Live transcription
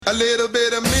A little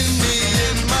bit of Mindy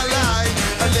in my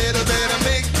life, a little bit of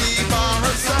Mickey by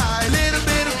her side, a little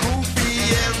bit of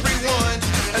Goofy, everyone,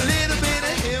 a little bit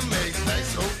of him makes life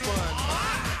so fun.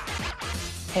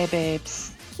 Hey,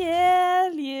 babes.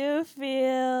 Can you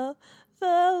feel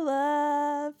the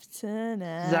love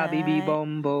tonight? Zabibi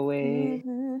bomboe.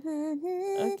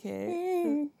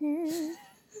 Okay.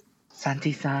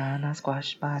 Santi sana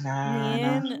squash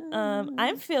banana. Man,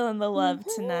 I'm feeling the love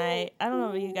tonight. I don't know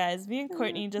about you guys. Me and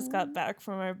Courtney just got back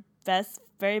from our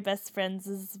very best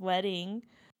friends' wedding.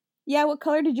 Yeah, what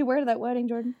color did you wear to that wedding,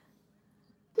 Jordan?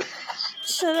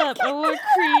 Shut up, I wore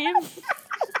cream.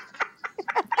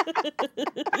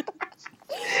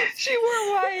 She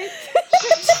wore white.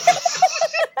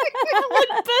 I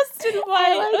look best in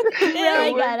white.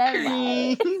 Really got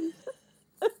it.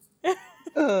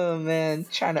 Oh, man.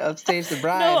 Trying to upstage the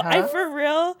bride, No, huh? for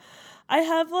real. I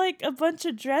have like a bunch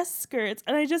of dress skirts,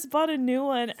 and I just bought a new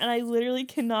one, and I literally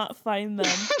cannot find them.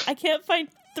 I can't find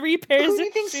 3 pairs Who of do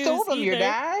you think shoes stole them? either. Your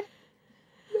dad?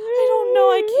 I don't know.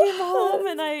 I came home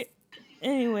and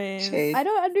anyways. Shade. I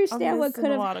don't understand I'm what missing could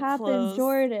a have lot of happened, clothes.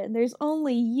 Jordan. There's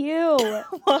only you.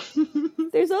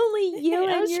 There's only you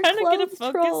I and was your trying to get a clothes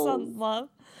focus trolls. on love.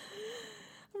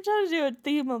 I'm trying to do a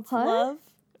theme of Huh? love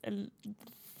and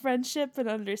friendship and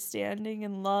understanding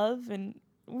and love, and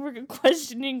we're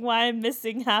questioning why I'm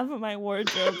missing half of my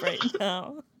wardrobe right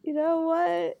now. You know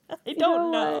what? I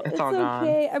don't know. What? It's It's all gone.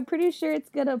 okay. I'm pretty sure it's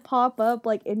gonna pop up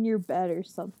like in your bed or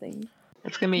something.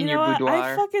 It's going to be You in know your what? boudoir.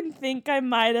 I fucking think I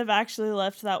might have actually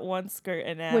left that one skirt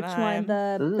in Anaheim. Which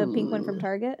one? The pink one from Ooh.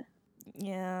 Target?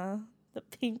 Yeah, the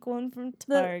pink one from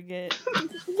The- Target.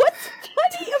 What's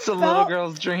funny It's a little about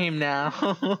girl's dream now.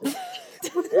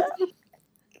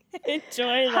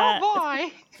 Enjoy Oh, that.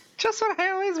 boy. Just what I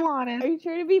always Are wanted. you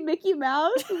trying to be Mickey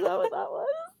Mouse? Is that what that was?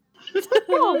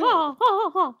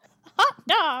 Hot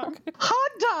dog.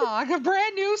 Hot dog, a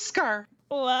brand new skirt.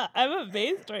 Wow, I'm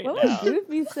amazed right What would now.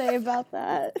 Goofy say about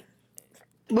that?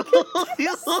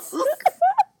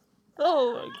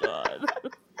 Oh my god.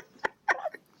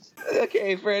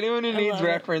 Okay, for anyone who I needs love it.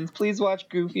 reference, please watch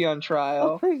Goofy on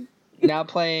Trial. Oh my- Now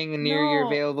playing near your No.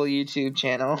 available YouTube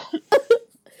channel.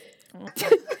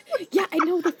 Yeah, I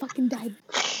know they fucking died.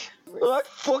 I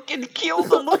fucking killed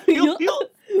him.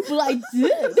 Well, I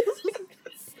did.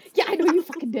 Yeah, I know you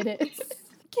fucking did it.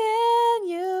 Can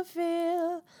you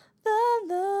feel the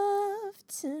love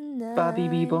tonight? Bobby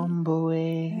B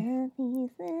Bomboy.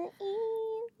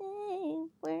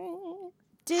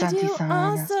 Did Santi you sana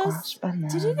also squash banana.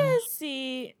 did you guys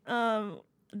see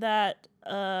that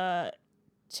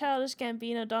Childish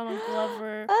Gambino Donald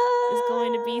Glover is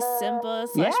going to be Simba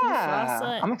 / Yeah,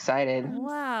 Mufasa? I'm excited.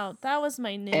 Wow, that was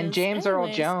my news. And James Earl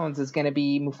Anyways, Jones is going to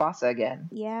be Mufasa again.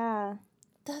 Yeah.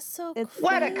 That's so It's- crazy.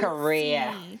 What a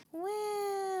career.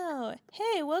 Wow.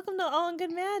 Hey, welcome to All in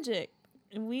Good Magic.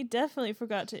 And we definitely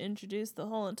forgot to introduce the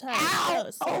whole entire show.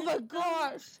 Oh my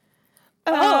gosh.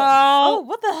 Oh,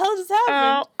 what the hell just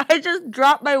happened? I just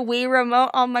dropped my Wii remote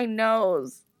on my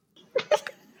nose.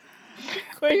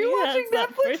 Are you Courtney watching has that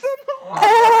Netflix first- on the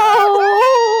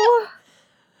Oh!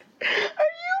 Are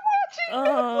you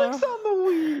watching Netflix on the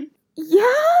Wii?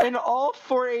 Yeah. In all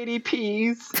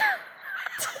 480p's?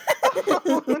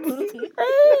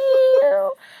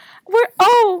 We're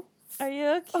Are you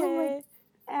okay?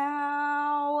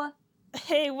 Ow.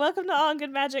 Hey, welcome to All in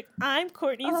Good Magic. I'm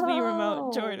Courtney's Wii Oh.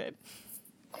 remote, Jordan.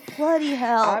 Bloody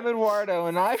hell. I'm Eduardo,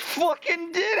 and I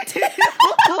fucking did it!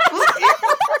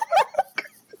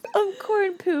 I'm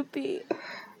corn poopy.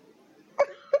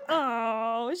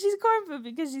 Oh, she's corn food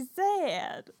because she's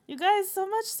sad. You guys, so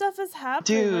much stuff has happened.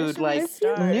 Where Dude, should we like,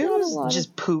 start? news lot of-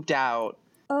 just pooped out.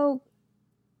 Oh.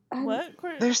 What?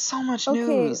 There's so much Okay.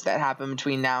 news that happened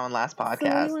between now and last So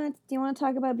podcast. do you want to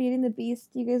talk about Beauty and the Beast?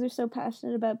 You guys are so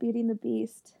passionate about Beauty and the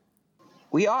Beast.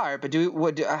 We are, but I don't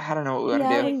know what we want to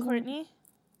Yeah. do. Hey, Courtney,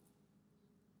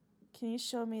 can you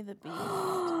show me the beast?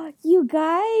 You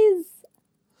guys,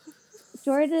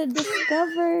 Jordan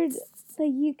discovered that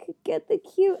you could get the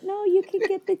cute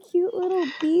little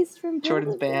beast from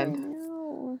Jordan's Build-A-Bear band.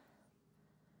 now.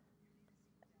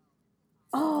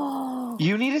 Oh,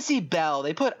 You need to see Belle.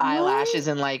 They put eyelashes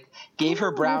and, like, gave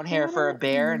her brown hair for a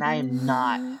bear, and I am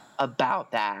not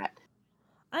about that.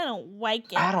 I don't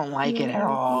like it. I don't like it at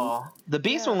all. The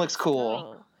Beast one looks cool.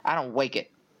 Go. I don't like it.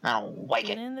 I don't like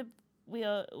Beauty it. and the we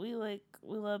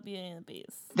love Beauty and the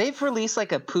Beast. They've released,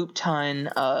 like, a poop ton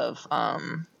of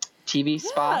TV Yeah,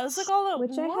 spots. it was like all at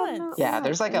Which I have once. not Yeah, watched.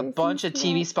 there's like I a bunch of refuse to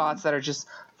TV watch spots them. that are just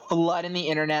flooding the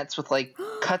internets with like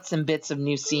cuts and bits of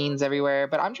new scenes everywhere.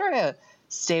 But I'm trying to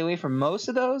stay away from most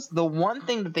of those. The one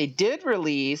thing that they did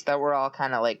release that we're all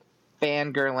kind of like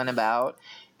fangirling about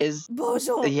is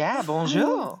Bonjour. yeah,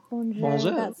 bonjour.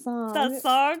 Bonjour, that song. That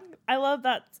song, I love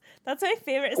that. That's my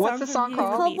favorite song. What's the from song Beauty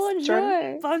and It's the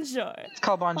called? called Beast. Bonjour. Bonjour. It's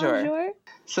called bonjour. Bonjour.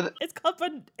 So It's called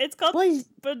Bonjour.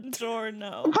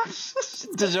 Bongiorno.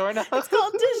 DiGiorno.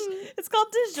 It's called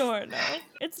DiGiorno.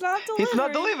 It's not delivery. It's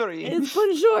not delivery. It's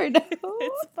Bonjour.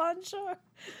 It's bonjour.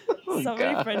 Oh, So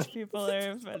many God. French people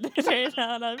are offended right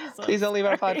now, and I'm so Please don't leave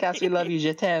our sorry. podcast. We love you.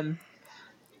 Je t'aime.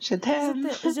 Je t'aime.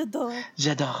 J'adore.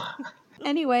 J'adore.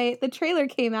 Anyway, the trailer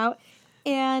came out,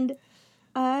 and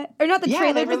or not the Yeah,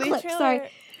 trailer, they the released clip. Sorry.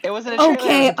 It wasn't a trailer. It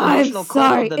Okay, was a I'm promotional clip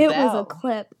sorry. of the It bell. was a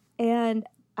clip, and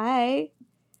I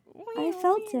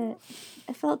felt it.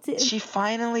 I felt it She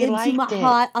finally into liked my it.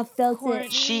 heart. I felt Courtney.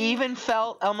 it. She even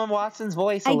felt Emma Watson's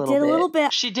voice a I little did bit. a little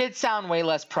bit. She did sound way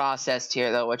less processed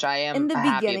here, though, which I am In the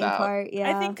happy beginning about. part,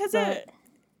 yeah. I think because but-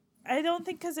 I don't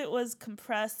think because it was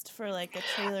compressed for like a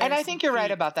trailer. And or I think you're right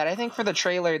something. about that. I think for the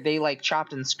trailer, they like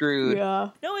chopped and screwed. Yeah.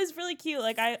 No, it's really cute.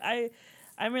 Like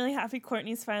I'm really happy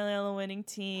Courtney's finally on the winning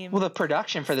team. Well, the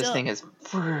production for this Still- thing is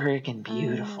freaking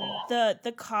beautiful.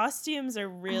 The costumes are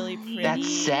really pretty. That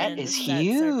set and is the sets are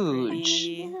huge.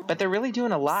 pretty. But they're really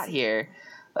doing a lot here.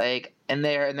 Like, and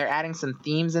they're adding some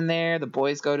themes in there. The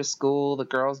boys go to school, the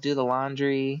girls do the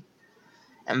laundry.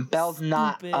 And Belle's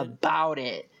not Stupid. about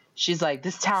it. She's like,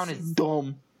 this town is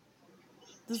dumb.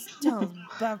 This town's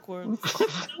backwards.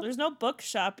 There's no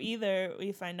bookshop either.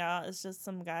 We find out it's just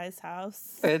some guy's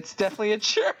house. It's definitely a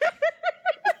church.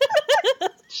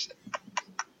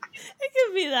 It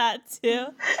could be that too.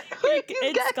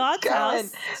 It's Scott's house.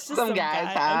 It's just Some guy's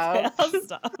Okay, house. I'll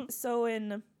stop. So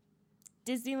in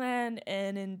Disneyland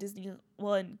and in Disney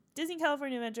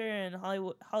California Adventure and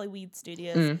Hollywood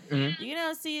Studios, you can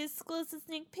now see exclusive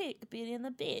sneak peek, Beauty and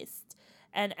the Beast,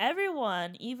 and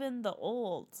everyone, even the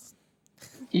olds,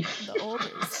 the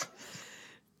olders,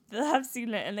 that have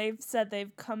seen it, and they've said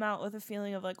they've come out with a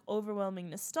feeling of like overwhelming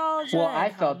nostalgia. Well, and I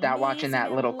how felt that watching amazing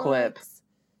that it little clip. looks.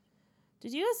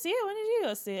 Did you go see it? When did you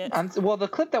go see it? Well, the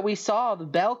clip that we saw, the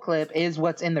Belle clip, is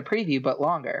what's in the preview, but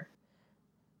longer.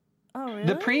 Oh, really?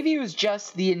 The preview is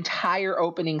just the entire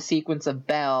opening sequence of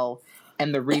Belle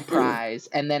and the reprise,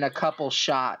 and then a couple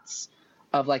shots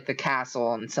of like the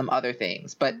castle and some other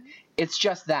things. But it's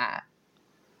just that.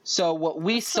 So what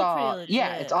we That's still saw, pretty yeah,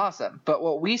 legit. it's awesome. But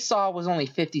what we saw was only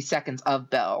 50 seconds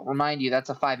of Belle. Remind you, that's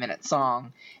a 5-minute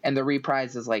song, and the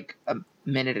reprise is like a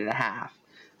minute and a half.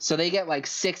 So they get like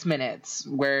 6 minutes,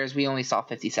 whereas we only saw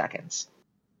 50 seconds.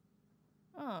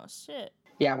 Oh, shit.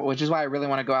 Yeah, which is why I really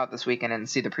want to go out this weekend and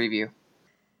see the preview.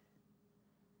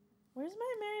 Where's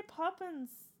my Mary Poppins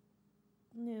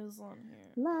news on here?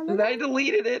 La, la, la. I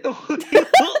deleted it. You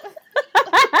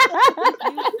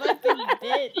fucking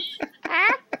bitch.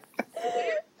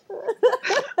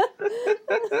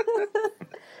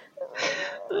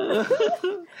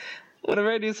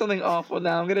 Whenever I do something awful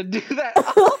now, I'm gonna do that.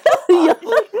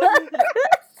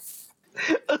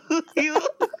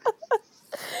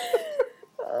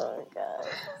 Oh god.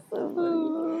 So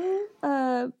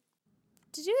funny.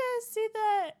 Did you guys see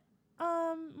that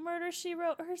Murder She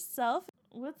Wrote herself?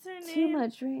 What's her name? Too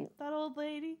much, right? That old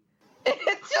lady?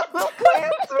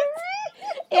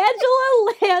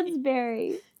 Angela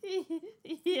Lansbury.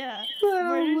 Yeah. Oh,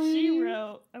 Murder She man.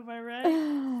 Wrote. Am I right?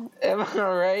 Am I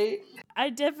right? I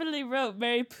definitely wrote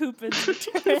Mary Poppins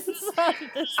Returns on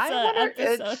this I wonder.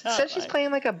 episode. It says she's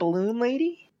playing like a balloon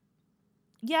lady.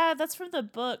 Yeah, that's from the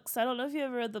books. I don't know if you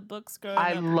ever read the books growing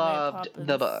I up. Mary loved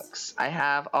the Poppins. books. I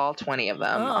have all 20 of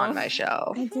them Oh. on my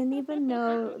shelf. I didn't even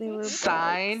know they were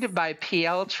Signed books. by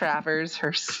P.L. Travers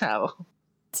herself.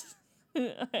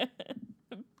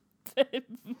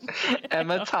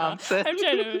 Emma Thompson. I'm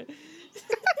trying to.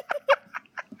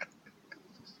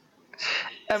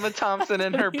 Emma Thompson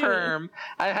and her perm.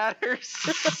 I had her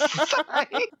sign.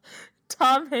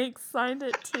 Tom Hanks signed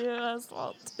it too as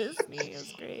Walt Disney. It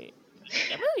was great.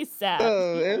 That movie's sad.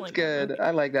 Oh, I it's like that good. movie.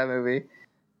 I like that movie.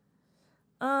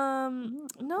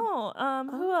 No.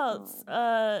 Who Oh.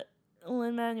 else?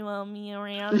 Lin-Manuel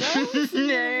Miranda.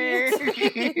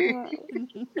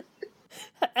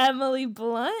 Emily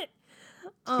Blunt.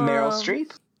 Meryl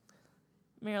Streep.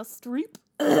 Meryl Streep.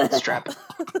 Strap.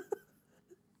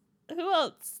 Who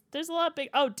else? There's a lot of big.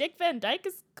 Oh, Dick Van Dyke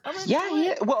is coming. Yeah, to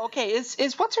yeah. it. Well, okay. Is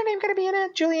what's her name gonna be in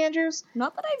it? Julie Andrews?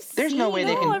 Not that I've There's seen. no way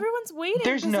they No, can- everyone's waiting.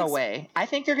 There's 'cause no it's- way. I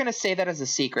think they're gonna say that as a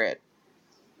secret.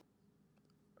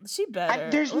 She better.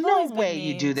 There's With all no these big way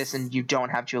you do names. this and you don't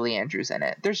have Julie Andrews in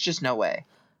it. There's just no way.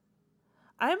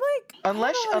 I'm like. I don't know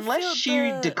how to Unless feel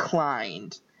she the-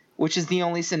 declined, which is the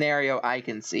only scenario I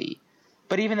can see.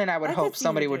 But even then, I would I hope could see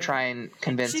somebody her would doing try and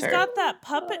convince She's her. got that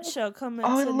puppet show coming.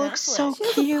 Oh, it to looks so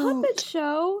Netflix. She has a puppet cute.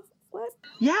 show. What?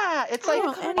 Yeah, it's I like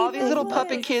don't know all these anything. little What?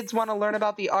 puppet kids want to learn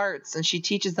about the arts, and she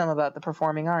teaches them about the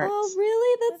performing arts. Oh,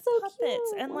 really? That's With so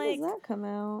puppets, cute. and, when like, does that come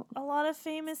out? A lot of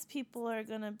famous people are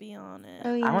gonna be on it.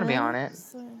 Oh, yeah. I want to be on it.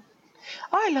 So,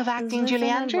 Oh, I love Is acting, my Julie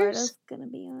friend Andrews. Eduardo's gonna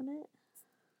be on it?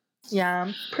 Yeah,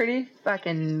 I'm pretty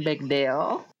fucking big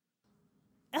deal.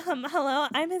 hello,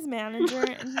 I'm his manager,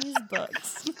 and he's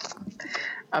booked.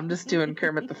 I'm just doing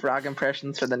Kermit the Frog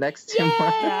impressions for the next 2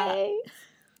 months. Yay!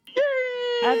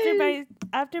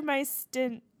 After my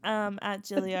stint at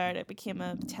Juilliard, I became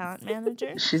a talent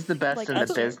manager. She's the best Like in the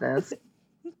Usher. business.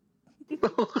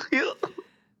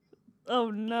 Oh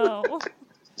no.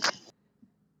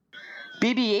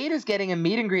 BB-8 is getting a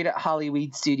meet and greet at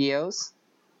Hollyweed Studios.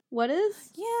 What is?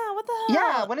 Yeah, what the hell?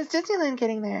 Yeah, when is Disneyland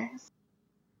getting there?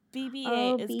 BB-8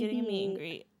 Oh, is getting a meet and BB-8.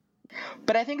 greet.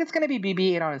 But I think it's going to be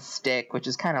BB-8 on a stick, which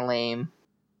is kind of lame.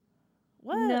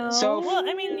 What? No. So, Well,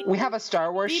 I mean, We have a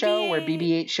Star Wars show where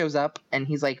BB-8 BB-8 shows up and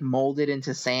he's like molded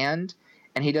into sand,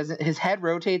 and his head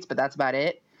rotates, but that's about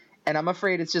it. And I'm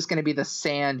afraid it's just going to be the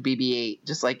sand BB-8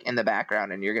 just like in the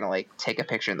background, and you're going to like take a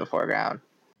picture in the foreground.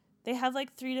 they have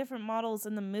like 3 different models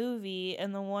in the movie,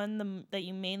 and the one that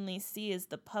you mainly see is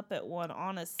the puppet one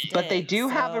on a stick. But they do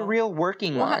have a so- real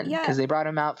working Well, one yeah. because they brought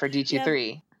him out for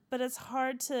D23. But it's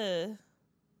hard to.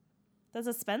 That's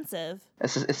expensive.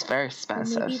 It's very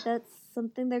expensive. Maybe that's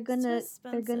something they're gonna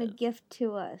expensive. gift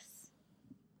to us.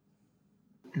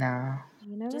 No.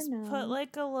 You never Just know. put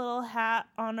like a little hat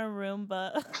on a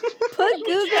Roomba. Put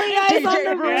googly eyes on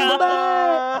the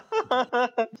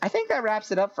Roomba. I think that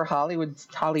wraps it up for Hollyweed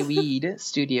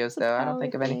Studios, though. I don't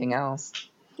think of anything thing. else.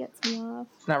 Gets me off.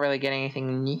 It's not really getting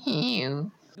anything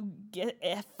new.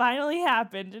 It finally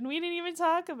happened, and we didn't even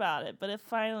talk about it, but it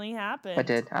finally happened. I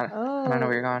did. I don't know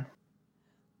where you're going.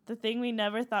 The thing we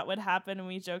never thought would happen and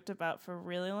we joked about for a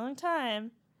really long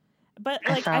time. But I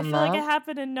like I found feel like it love.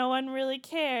 happened and no one really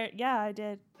cared. Yeah, I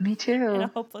did. Me too. In a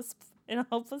hopeless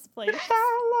place. Okay.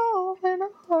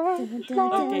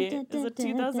 Okay, is it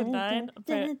 2009?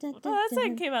 Well, that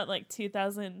song came out like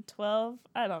 2012.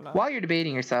 I don't know. While you're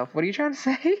debating yourself, what are you trying to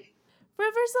say?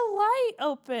 Rivers of Light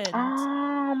opened.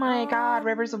 Oh my God,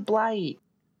 Rivers of Blight.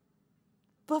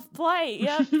 Blight,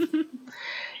 yep.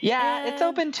 Yeah, it's And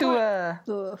open to a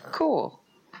Ugh. cool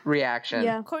reaction.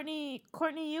 Yeah, Courtney,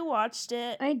 you watched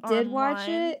it. I did watch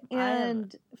online. it, I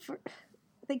haven't.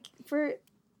 and for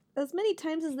as many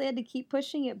times as they had to keep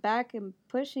pushing it back, and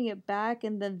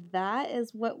then that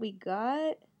is what we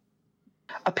got.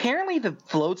 Apparently, the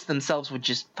floats themselves would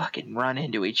just fucking run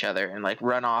into each other and like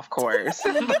run off course.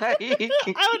 Like,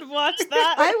 I would watch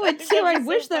that. I would too. I That'd be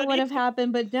wish so that would funny. have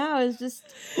happened, but now it's just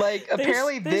like They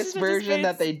apparently, they this should've just version made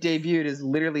that they debuted is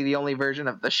literally the only version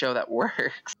of the show that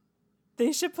works.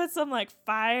 They should put some like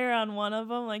fire on one of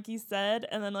them, like you said,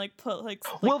 and then like put like.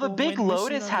 Well, the a Big wind machine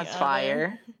Lotus on has the other.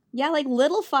 fire. yeah, like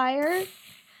little fire.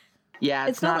 Yeah,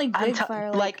 It's not like I'm big t-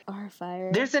 fire, like our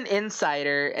fire. There's an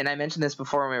insider, and I mentioned this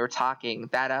before when we were talking,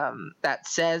 that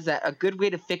says that a good way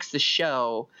to fix the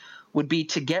show would be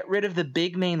to get rid of the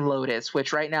big main Lotus,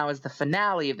 which right now is the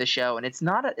finale of the show, and it's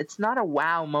not a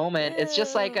wow moment. It's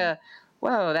just like Ew. a,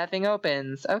 whoa, that thing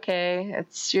opens. Okay,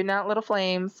 it's shooting out little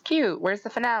flames. Cute. Where's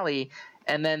the finale?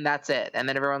 And then that's it. And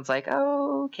then everyone's like,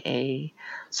 oh, okay.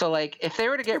 So like, if they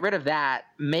were to get rid of that,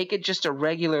 make it just a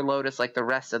regular Lotus like the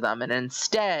rest of them, and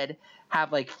instead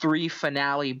have like 3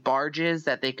 finale barges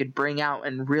that they could bring out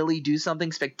and really do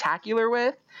something spectacular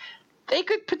with, they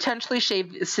could potentially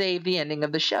save the ending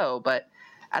of the show. But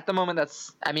at the moment,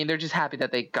 they're just happy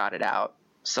that they got it out.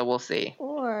 So we'll see.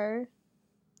 Or,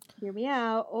 hear me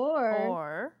out.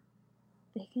 Or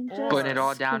they can just Put it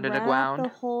all down to the scrap ground. the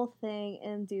whole thing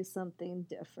and do something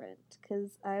different.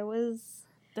 Because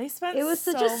They spent. It was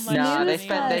so such a much snooze No, they money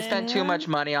spent on they it. spent too man. much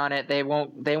money on it. They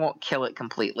won't kill it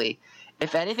completely.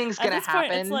 If anything's At gonna this point,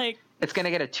 happen, it's like it's gonna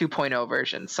get a 2.0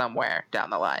 version somewhere down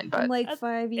the line. But in like At-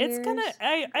 5 years. it's gonna.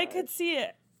 I could see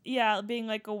it. Yeah, being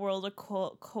like a world of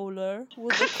color.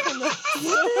 World of color.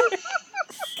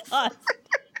 God.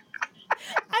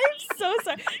 I'm so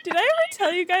sorry. Did I ever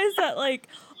tell you guys that like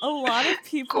a lot of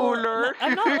people? Cooler.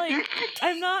 I'm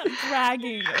not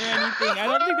bragging or anything. I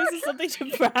don't think this is something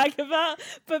to brag about.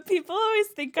 But people always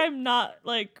think I'm not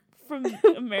like from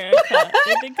America.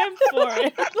 They think I'm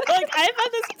foreign. Like I've had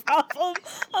this problem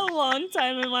a long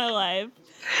time in my life,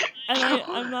 and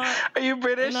I'm not. Are you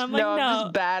British? And I'm like, I'm no.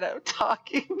 just bad at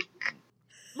talking.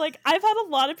 Like I've had a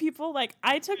lot of people like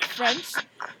I took French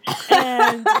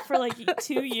and for like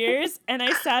 2 years, and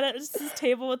I sat at this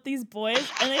table with these boys,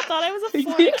 and they thought I was a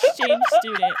foreign exchange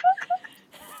student.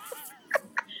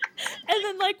 And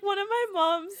then like one of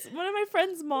my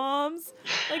friends' moms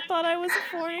like thought I was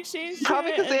a foreign exchange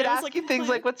Probably student. because they'd and it was, ask like, you things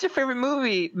like, "What's your favorite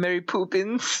movie, Mary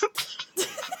Poppins?"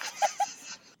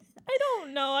 I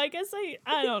don't know. I guess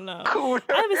I don't know. Cooler.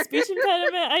 I have a speech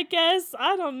impediment, I guess.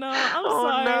 I don't know. I'm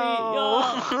sorry,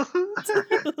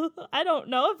 y'all. I don't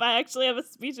know if I actually have a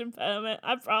speech impediment.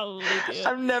 I probably do.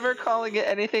 I'm never calling it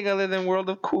anything other than World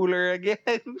of Cooler again.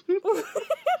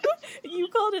 You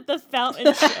called it the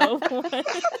Fountain Show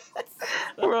once.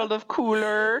 World of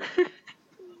Cooler.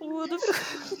 What the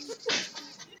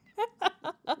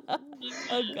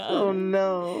Oh god. Oh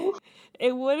no.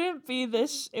 It wouldn't be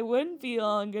it wouldn't be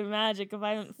long in Magic if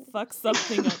I didn't fuck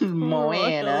something up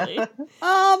Moana. royally.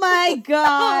 Oh my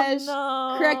gosh.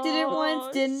 Oh, no. Corrected it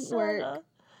once, didn't Shut work. up.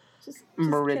 Just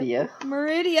Meridia.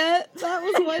 Meridia. That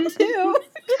was one too.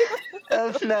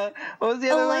 No. What was the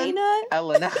other Elena. one?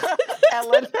 Elena.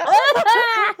 Elena.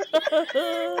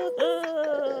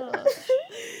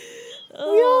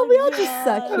 We all just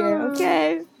suck here,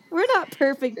 okay? We're not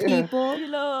perfect people. You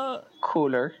know,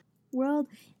 Cooler. World,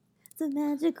 it's a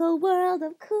magical world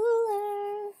of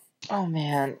cooler. Oh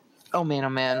man. Oh man. Oh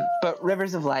man. But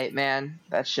Rivers of Light, man.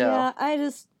 That show. Yeah, I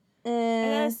just. I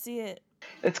gotta see it.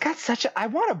 It's got such a. I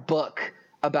want a book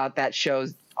about that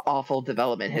show's awful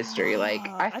development history. Like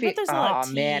I I feel. bet there's a lot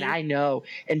of Man, tea. I know.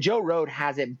 And Joe Road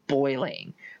has it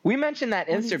boiling. We mentioned that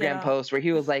Instagram Yeah. post where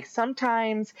he was like,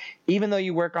 sometimes, even though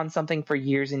you work on something for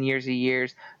years and years and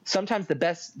years, sometimes the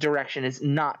best direction is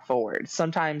not forward.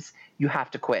 Sometimes you have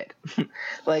to quit.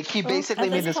 Like he basically at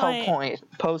made this this whole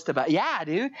post about. Yeah,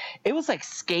 dude. It was like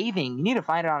scathing. You need to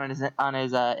find it on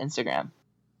his Instagram.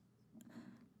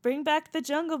 Bring back the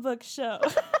Jungle Book show.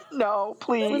 No,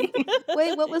 please.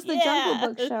 Wait, what was the Yeah. Jungle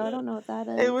Book show? I don't know what that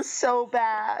is. It was so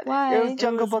bad. Why? It was It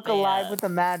Jungle was Book Alive bad. with the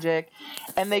magic.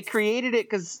 And they created it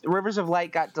because Rivers of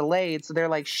Light got delayed. So they're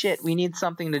like, shit, we need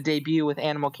something to debut with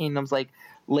Animal Kingdom's like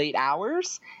late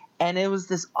hours. And it was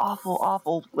this awful,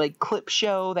 awful like clip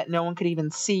show that no one could even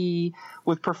see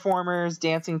with performers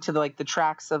dancing to the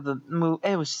tracks of the movie.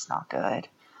 It was just not good.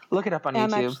 Look it up on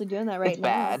I'm YouTube. actually doing that right It's now.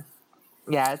 bad.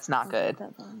 Yeah, it's not I'll good.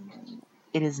 put that volume.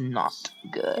 It is not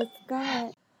good. It's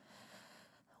got.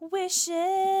 Wishes.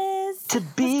 To Let's go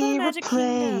be Magic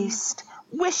Kingdom. replaced.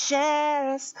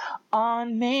 Wishes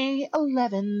on May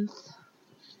 11th.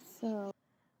 So.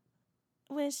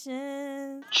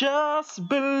 Wishes. Just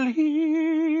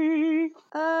believe.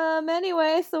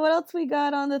 Anyway, so what else we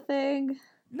got on the thing?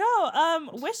 No,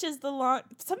 Wishes the long.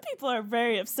 Some people are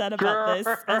very upset about this.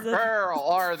 As a, Girl,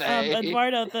 are they?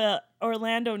 Eduardo, the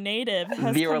Orlando native, has The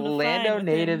come to Orlando find within-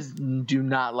 natives do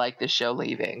not like the show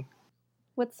leaving.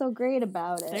 What's so great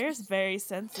about it? They're very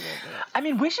sensitive. I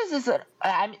mean, Wishes is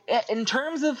in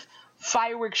terms of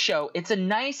fireworks show,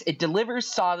 it delivers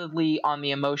solidly on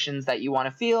the emotions that you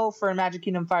want to feel for a Magic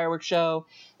Kingdom fireworks show.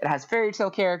 It has fairy tale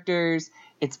characters.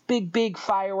 It's big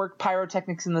firework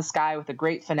pyrotechnics in the sky with a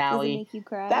great Does it finale. make you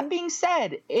cry? That being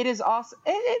said, it is awesome.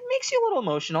 It makes you a little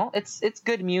emotional. It's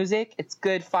good music. It's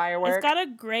good fireworks. It's got a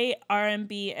great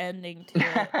R&B ending to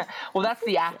it. Well, that's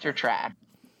the after track.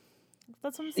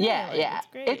 That's what I'm saying. Yeah, like, yeah. It's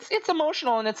great. It's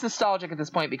emotional and it's nostalgic at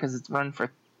this point because it's run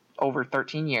for over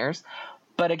 13 years.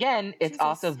 But again, it's Jesus.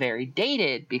 also very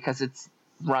dated because it's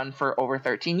run for over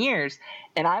 13 years.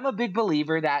 And I'm a big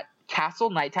believer that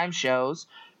castle nighttime shows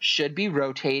should be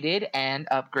rotated and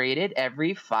upgraded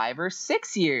every 5 or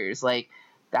 6 years. Like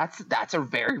that's a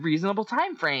very reasonable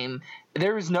time frame.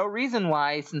 There is no reason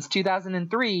why since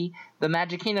 2003 the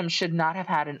Magic Kingdom should not have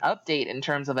had an update in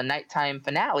terms of a nighttime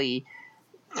finale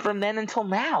from then until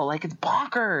now. Like, it's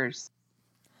bonkers.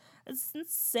 It's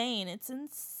insane. It's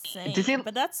insane. Does it-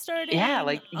 But that's starting. Yeah,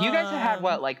 like you guys have had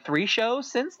what, like 3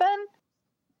 shows since then?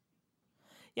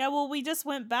 Yeah, well, we just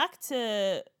went back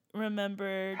to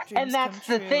Remember Dreams And that's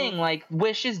Come the True. thing, like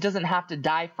Wishes doesn't have to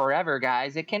die forever,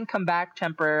 guys. It can come back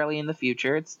temporarily in the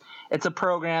future. It's a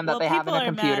program that Well, they have in people a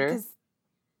are mad computer. 'cause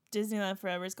Disneyland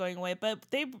Forever is going away, but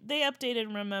they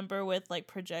updated Remember with like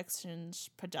projections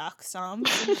and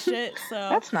shit. So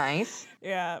That's nice.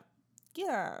 yeah.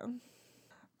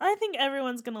 I think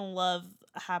everyone's gonna love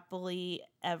Happily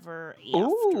Ever After.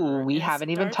 Ooh, we It haven't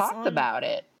even starts talked on- about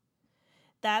it.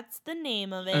 That's the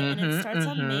name of it, and it Mhm, starts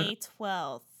on mhm. May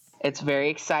 12th. It's very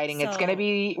exciting. It's going to So-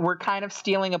 be, we're kind of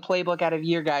stealing a playbook out of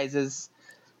your guys'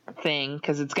 thing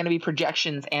because it's going to be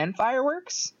projections and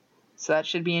fireworks. So that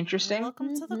should be interesting.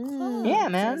 Welcome to the Mhm. club. Yeah,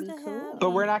 man. Nice to Cool. have But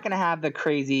you. we're not going to have the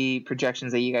crazy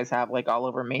projections that you guys have like all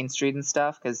over Main Street and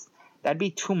stuff because that'd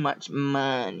be too much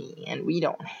money and we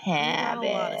don't We have got a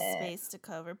lot of it. space to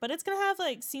cover, but it's gonna have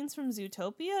like scenes from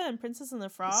Zootopia and Princess and the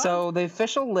Frog. So the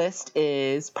official list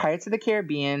is Pirates of the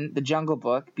Caribbean, The Jungle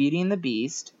Book, Beauty and the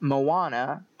Beast,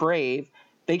 Moana, Brave,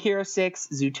 Big Hero 6,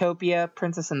 Zootopia,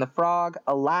 Princess and the Frog,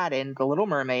 Aladdin, The Little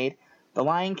Mermaid, The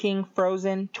Lion King,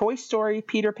 Frozen, Toy Story,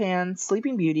 Peter Pan,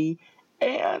 Sleeping Beauty,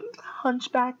 and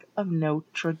Hunchback of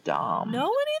Notre Dame. No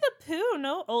Winnie the Pooh,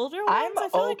 no older ones. I'm I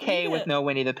feel okay with no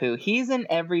Winnie the Pooh. He's in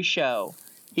every show.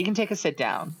 He can take a sit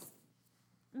down.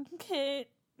 Okay.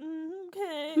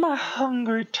 Okay. My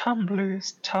hungry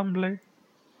tumbler's tumbler.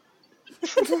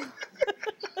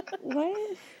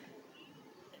 What?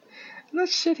 The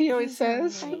shit he always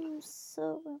says. I'm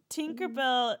so.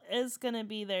 Tinkerbell is gonna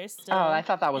be there still. Oh, I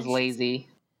thought that was and she's- lazy.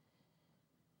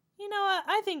 You know what?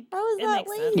 I think How is it that makes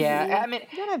lazy? sense. Yeah, I mean,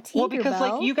 You don't have Tinkerbell. well, because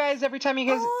like you guys, every time you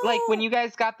guys like when you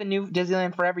guys got the new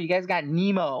Disneyland Forever, you guys got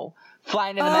Nemo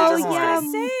flying in the Oh, Matterhorn. yeah.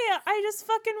 Say, I just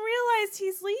fucking realized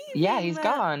he's leaving. Yeah, he's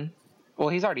gone. Well,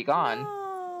 he's already gone.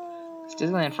 No.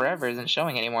 Disneyland Forever isn't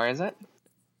showing anymore, is it?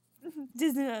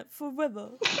 Disneyland Forever.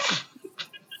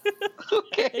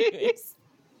 Okay. Anyways.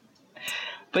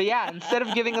 But yeah, instead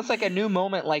of giving us like a new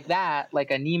moment like that, like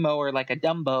a Nemo or like a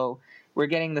Dumbo, we're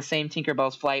getting the same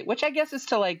Tinkerbell's flight, which I guess is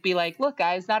to like be like, look,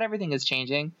 guys, not everything is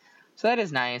changing. So that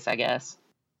is nice, I guess.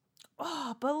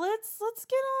 Oh, but let's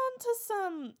get on to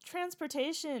some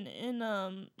transportation in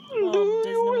Do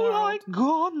Disney you World. like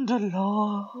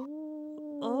gondola?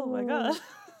 Oh my god.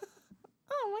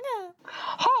 Oh my god.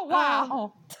 Oh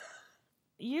wow!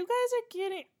 You guys are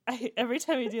getting every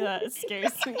time you do that it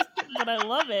scares me. But I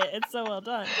love it. It's so well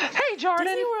done. Hey, Jordan.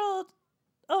 Disney World.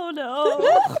 Oh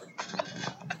no.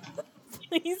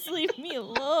 Please leave me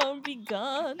alone. Be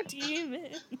gone,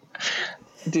 demon.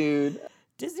 Dude,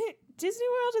 Disney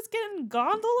World is getting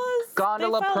gondolas. They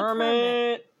gondola filed a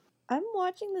permit. I'm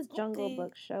watching this Jungle Okay.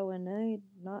 Book show and I'm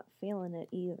not feeling it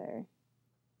either.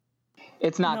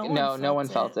 It's not. No one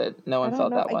felt it. No I one don't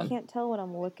felt know. that I one. can't tell what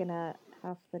I'm looking at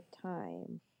half the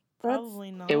time.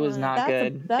 Probably not. It was not That's a-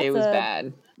 good. that's It was a-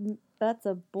 bad. That's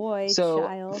a boy So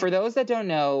child. for those that don't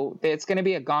know, it's going to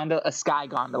be a sky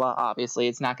gondola. Obviously,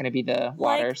 it's not going to be the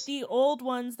like waters. the old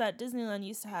ones that Disneyland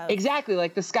used to have. Exactly,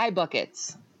 like the sky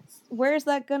buckets. Where's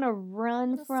that gonna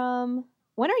run from?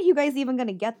 When are you guys even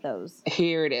gonna get those?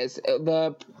 Here it is.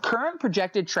 The current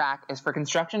projected track is for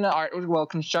construction to art. Well,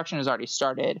 construction has already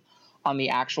started on the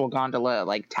actual gondola,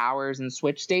 like towers and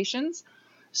switch stations.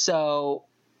 So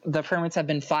the permits have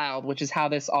been filed, which is how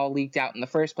this all leaked out in the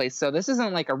first place. So this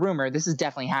isn't like a rumor. This is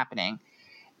definitely happening.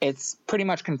 It's pretty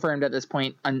much confirmed at this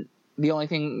point. And the only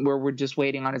thing we're just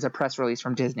waiting on is a press release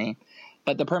from Disney.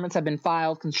 But the permits have been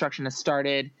filed. Construction has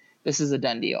started. This is a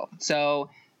done deal. So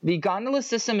the gondola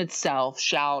system itself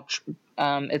it's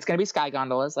going to be sky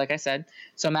gondolas, like I said.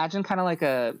 So imagine kind of like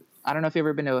I don't know if you've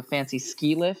ever been to a fancy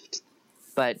ski lift,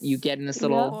 but you get in this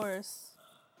Of little, course.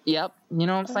 yep, you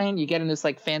know what I'm saying? You get in this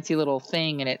like fancy little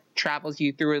thing and it travels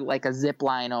you through like a zip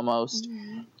line almost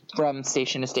from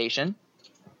station to station.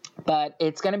 But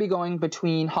it's going to be going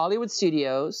between Hollywood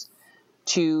Studios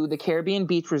to the Caribbean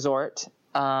Beach Resort,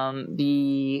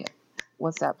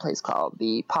 what's that place called?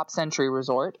 The Pop Century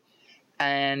Resort,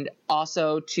 and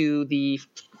also to the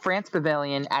France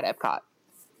Pavilion at Epcot,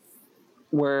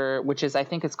 which is, I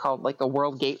think it's called like the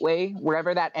World Gateway.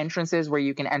 Wherever that entrance is where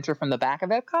you can enter from the back of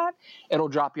Epcot, it'll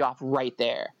drop you off right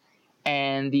there.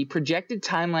 And the projected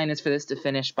timeline is for this to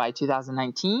finish by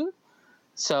 2019.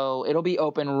 So it'll be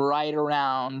open right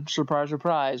around, surprise,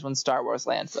 surprise, when Star Wars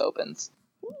Land opens.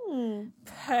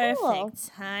 Perfect Cool.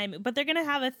 time. But they're gonna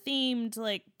have a themed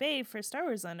like bay for Star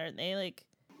Wars Land, aren't they? Like,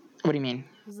 What do you mean?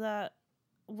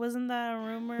 wasn't that a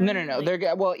rumor? No. Like,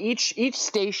 They're each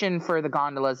station for the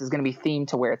gondolas is going to be themed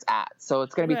to where it's at. So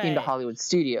it's going to be themed to Right. Hollywood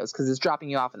Studios because it's dropping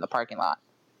you off in the parking lot.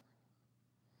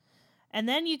 and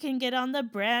then you can get on the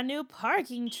brand new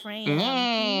parking train.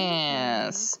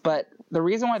 Yes, but the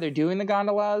reason why they're doing the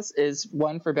gondolas is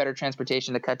one, for better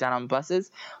transportation to cut down on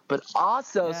buses, but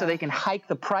also so Yeah. they can hike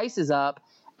the prices up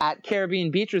at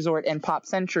Caribbean Beach Resort and Pop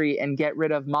Century and get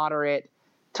rid of moderate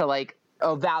to like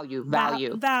value.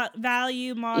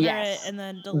 Value, moderate, Yes. and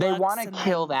then deluxe. They want to and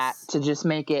kill then that to just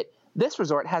make it, this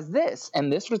resort has this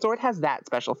and this resort has that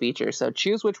special feature. So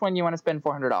choose which one you want to spend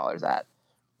 $400 at.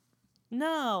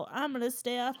 No, I'm gonna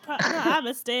stay off. I'm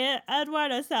gonna stay at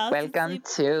Eduardo's house. and Welcome sleep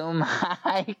to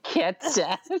my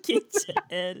kitchen.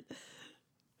 kitchen.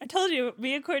 I told you,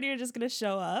 me and Courtney are just gonna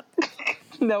show up.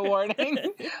 No warning.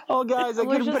 Oh, guys, I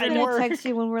We're couldn't just put in gonna work. text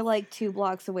you when we're like 2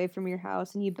 blocks away from your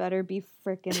house, and you better be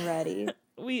freaking ready.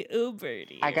 We Ubered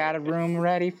here. I got a room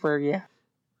ready for you.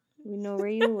 We know where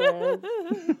you live.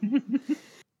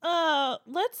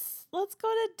 Let's go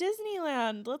to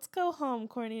Disneyland. Let's go home,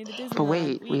 Courtney, to Disneyland. But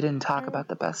wait, we didn't talk about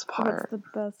the best What's part. the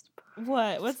best?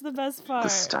 What? What's the best part? The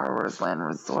Star Wars Land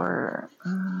Resort.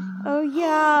 Oh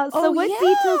yeah, Yeah. So Oh, what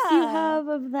details do you yeah. have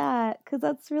of that? Because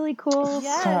that's really cool.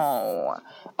 Yes. So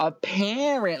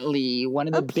apparently, one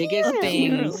of the biggest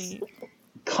things Apparently.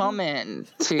 coming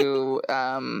to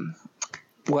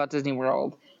Walt Disney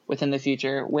World within the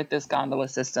future with this gondola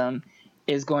system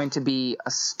is going to be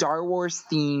a Star Wars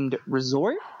themed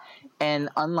resort. And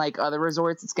unlike other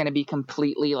resorts, it's going to be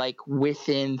completely like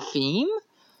within theme.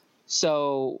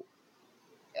 So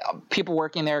people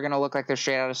working there are going to look like they're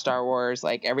straight out of Star Wars.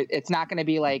 Like it's not going to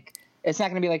be like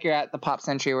you're at the Pop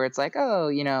Century where it's like, oh,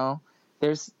 you know,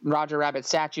 there's Roger Rabbit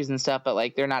statues and stuff, but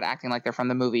like they're not acting like they're from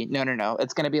the movie. No.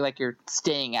 It's going to be like you're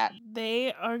staying at.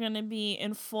 They are going to be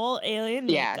in full alien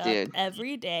Yeah, makeup dude.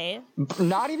 every day.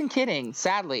 Not even kidding.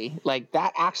 Sadly, like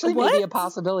that actually may be a What?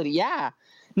 possibility. Yeah,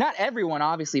 not everyone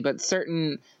obviously, but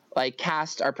certain like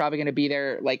cast are probably going to be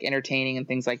there, like entertaining and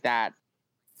things like that.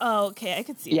 Oh, okay. I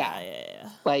could see Yeah. that. Yeah.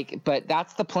 Like, but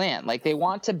that's the plan. Like they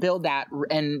want to build that,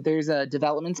 and there's a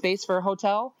development space for a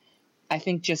hotel, I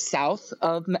think just south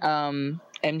of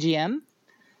MGM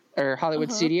or Hollywood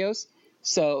Uh-huh. Studios,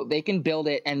 so they can build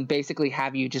it and basically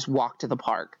have you just walk to the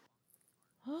park.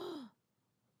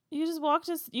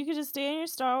 You could just stay in your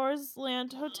Star Wars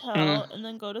Land hotel and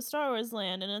then go to Star Wars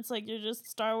Land, and it's like you're just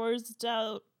Star Wars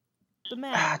out the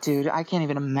map. Dude, I can't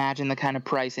even imagine the kind of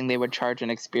pricing they would charge an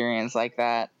experience like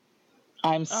that.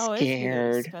 I'm Oh, it's really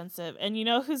scared. expensive. And you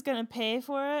know who's gonna pay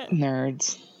for it?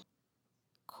 Nerds.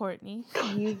 Courtney.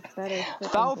 You better.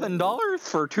 $1,000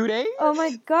 for 2 days? Oh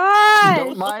my god!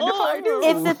 Don't mind if I do.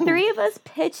 If the three of us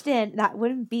pitched in, that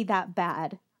wouldn't be that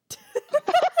bad.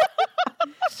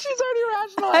 She's already I'm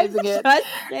rationalizing it. just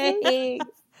saying.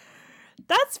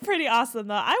 That's pretty awesome,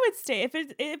 though. I would stay if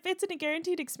it's a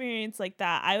guaranteed experience like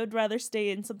that. I would rather stay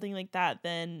in something like that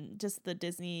than just the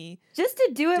Disney. Just to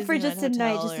do it for Disneyland just a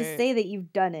night, hotel just to or- say that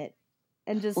you've done it,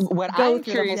 and just What go I'm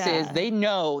through curious the whole is Yeah. they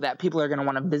know that people are going to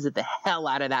want to visit the hell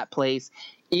out of that place,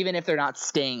 even if they're not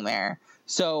staying there.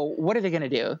 So what are they going to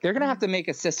do? They're going to have to make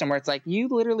a system where it's like, you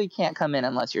literally can't come in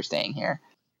unless you're staying here.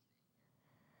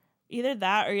 Either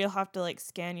that, or you'll have to like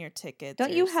scan your tickets.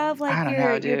 Don't or you have something. I like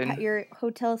don't know, dude. your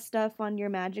hotel stuff on your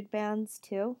magic bands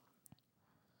too?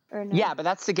 Or no? Yeah, but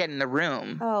that's to get in the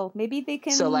room. Oh, maybe they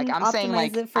can. So like I'm saying, optimize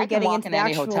like it for I can getting walk into in the any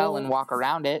actual hotel and walk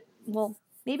around it. Well,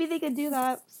 maybe they could do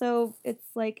that. So it's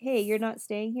like, hey, you're not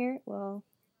staying here. Well,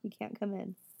 you can't come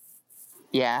in.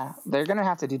 Yeah, they're gonna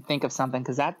have to think of something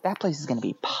because that place is gonna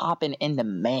be popping in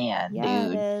demand, Yeah,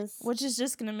 dude. it is. Which is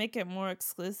just gonna make it more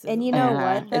exclusive. And you know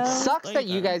Uh-huh. what, though? It sucks that Like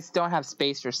you that. guys don't have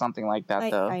space for something like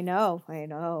that, though. I know.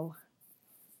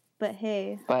 But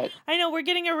hey, But I know we're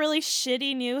getting a really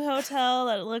shitty new hotel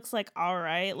that looks like all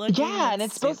right looking. yeah, and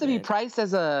it's supposed to be stupid. priced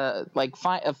as a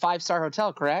 5-star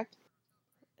hotel, correct?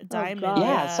 Diamond. God.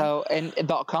 Yeah. So and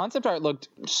the concept art looked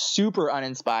super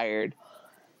uninspired.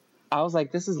 I was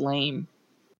like, this is lame.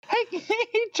 Hey,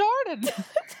 Jordan.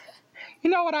 You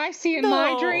know what I see in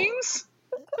my No. dreams?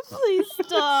 Please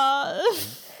stop.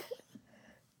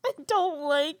 I don't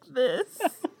like this.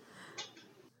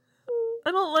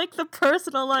 I don't like the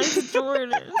personalized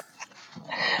Jordan.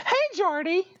 Hey,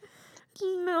 Jordy.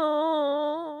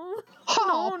 No.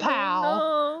 Oh, No, pal.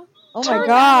 No. oh Turn my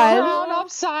that god, around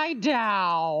upside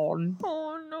down.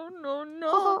 Oh,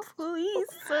 no. Please,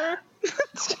 sir.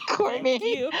 Courtney.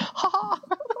 Thank you.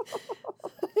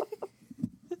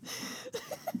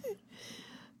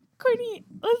 Courtney,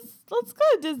 let's go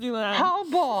to Disneyland. Oh,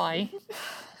 boy.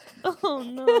 Oh,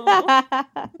 no.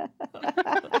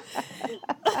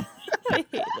 I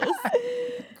hate this.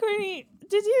 Courtney,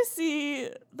 did you see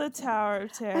the Tower of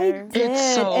I Terror? did,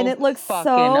 so and it looks fucking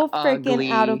so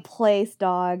freaking out of ugly. place,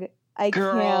 dog. I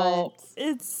Girl. can't.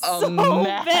 It's so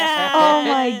mess. bad. Oh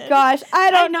my gosh,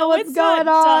 I don't know what's it's going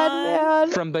not on, done.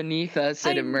 man. From beneath us,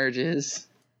 it I- emerges.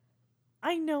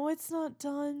 I know it's not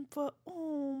done, but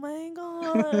oh my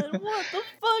god, what the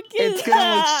fuck is It's gonna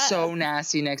that? look so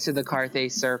nasty next to the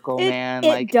Carthay Circle, It, man. it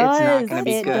Like, does. it's not gonna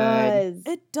be it good. does.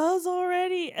 It does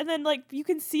already, and then like you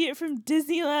can see it from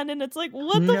Disneyland, and it's like,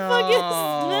 what the fuck is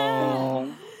that?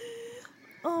 No.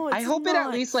 Oh, it's I hope it at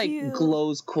not least like cute.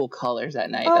 glows cool colors at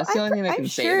night. Oh, That's the only thing that can I'm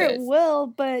save sure it. it will,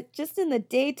 but just in the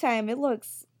daytime, it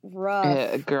looks rough.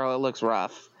 Yeah, girl, it looks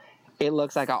rough. It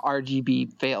looks like a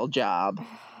RGB failed job.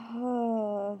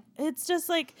 It's just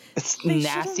like It's They should've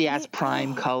nasty ass made-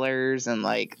 prime oh. colors and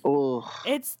like, oh.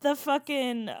 it's the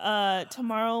fucking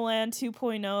Tomorrowland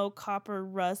 2.0 copper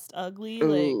rust ugly.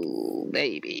 Like Ooh,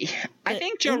 baby. I the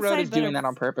think Joe Rohde inside is doing better- that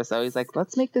on purpose, though. He's like,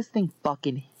 let's make this thing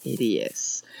fucking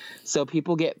hideous. So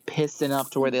people get pissed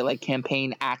enough to where they like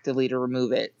campaign actively to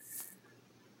remove it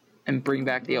and bring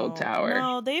back the old tower.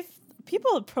 No,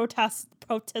 people have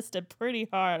protested pretty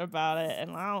hard about it,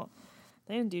 and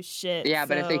They didn't do shit. Yeah,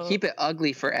 but if they so- keep it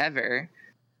ugly forever,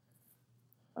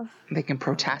 Ugh. they can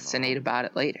procrastinate about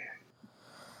it later.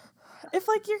 if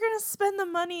like you're gonna spend the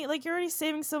money, like you're already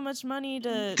saving so much money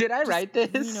to. Did I write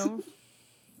this? You know.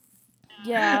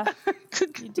 Yeah,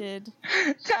 you did.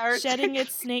 Tower Shedding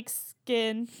its snake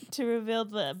skin to reveal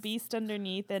the beast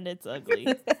underneath, and it's ugly.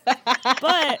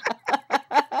 But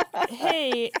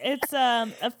hey, it's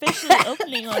officially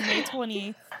opening on May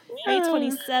 27th,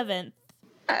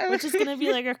 which is gonna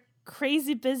be like a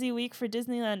crazy busy week for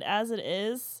Disneyland as it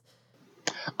is.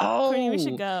 Oh, Courtney, we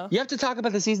should go. You have to talk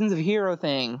about the Seasons of Hero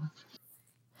thing.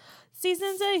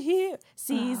 Seasons are here,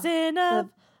 season of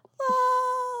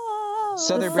love.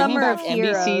 So The they're bringing Summer back of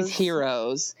NBC's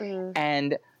Heroes. Heroes,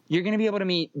 and you're going to be able to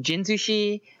meet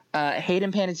Jinzushi,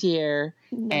 Hayden Panettiere,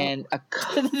 No. and a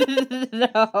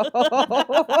No.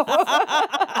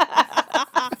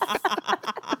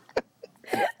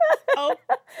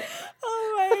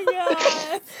 Oh my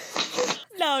god.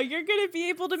 No, you're gonna be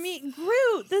able to meet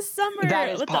Groot this summer That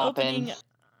is with poppin'.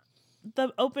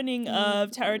 the opening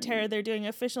of Tower of Terror. They're doing an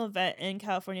official event in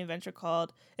California Adventure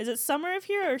called, is it Summer of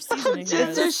Hero or Season of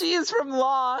Heroes? Jinzushi is from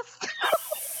Lost.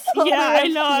 Yeah, I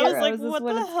of know. I was like, Heroes is what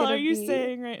what the it's hell gonna are you be.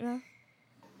 saying right now?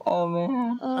 Oh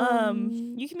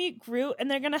man. You can meet Groot, and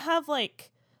they're gonna have like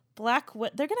they're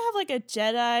gonna have like a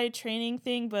Jedi training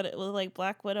thing, but it was like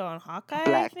Black Widow and Hawkeye. I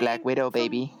Black think. Widow,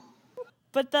 baby.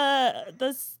 But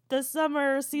the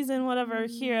summer season, whatever,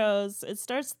 Heroes, it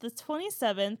starts the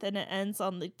 27th and it ends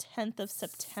on the 10th of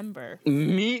September.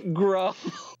 Meet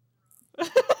Gruff.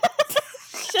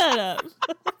 Shut up.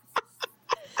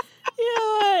 You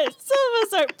know what? Some of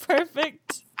us aren't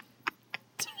perfect.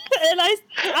 And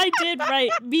I did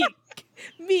write meet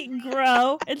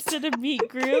Grow instead of meet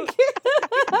Groot.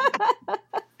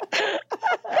 And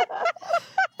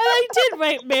I did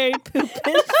write Mary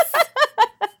Poopins.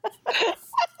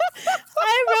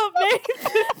 I wrote Mary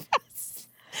Poopins.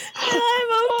 And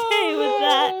I'm okay with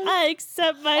that. I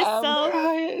accept I'm myself.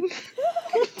 crying.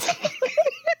 It's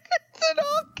in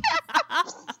all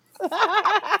caps.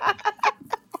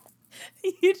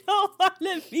 You don't want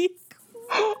to be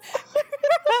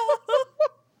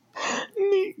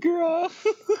Meet Gruff.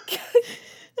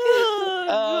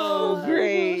 Oh,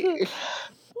 great.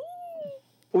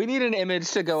 We need an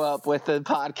image to go up with the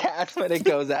podcast when it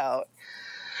goes out.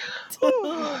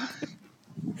 I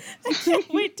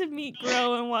can't wait to meet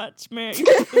Grow and watch Mary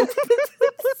Poopins.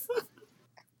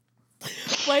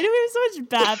 Why do we have so much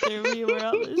bathroom humor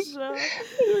on this show?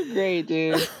 You're great,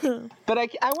 dude. But I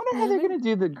wonder how they're going to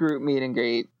do the group meet and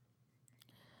greet.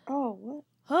 Oh, what?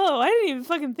 Oh, I didn't even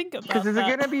fucking think about Because is it that.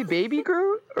 going to be Baby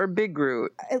Groot or Big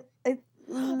Groot? I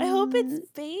hope it's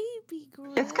Baby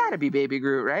Groot. It's got to be Baby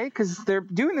Groot, right? Because they're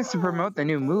doing this to promote the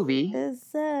new movie. It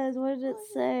says, what did it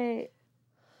say?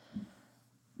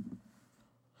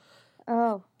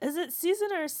 Oh, Is it season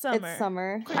or summer? it's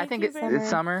summer. I think it's Summer.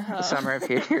 summer. Oh. Summer of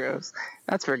Heroes.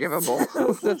 That's forgivable.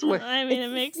 That's what. I mean, it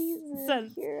It's makes Season of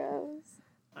sense. Heroes.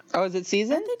 Oh, is it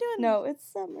season? Aren't they doing No, it's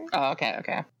summer. Oh,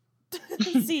 okay.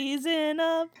 season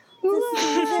of The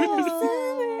season of love?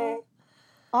 summer.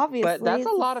 Obviously. But that's a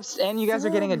it's- lot of. And you guys are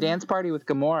getting a dance party with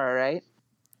Gamora, right?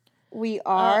 We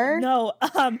are. No.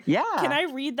 Yeah. Can I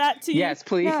read that to you? Yes,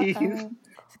 please.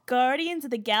 Guardians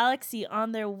of the Galaxy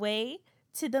on their way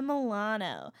to the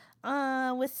Milano.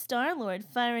 With Star-Lord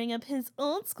firing up his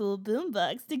old school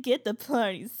boombox to get the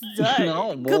party started.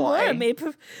 Oh, boy.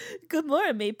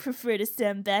 Gamora may prefer to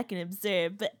stand back and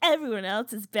observe, but everyone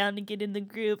else is bound to get in the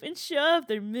groove and show off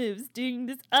their moves during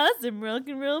this awesome rock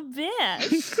and roll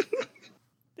bash.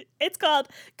 It's called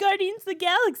Guardians of the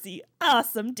Galaxy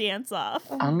Awesome Dance Off.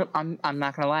 I'm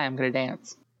not gonna lie. I'm gonna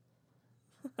dance.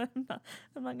 I'm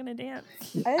not gonna dance.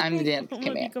 I'm the dance I'm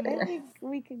gonna be commander. I think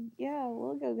we could,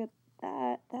 we'll go get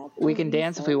that. We can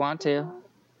dance if we want to.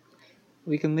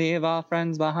 We can leave our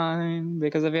friends behind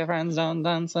because if your friends don't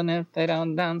dance, and if they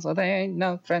don't dance, well, they ain't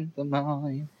no friends of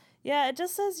mine. Yeah, it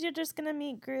just says you're just gonna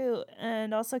meet Groot,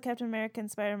 and also Captain America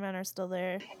and Spider-Man are still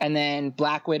there. And then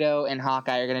Black Widow and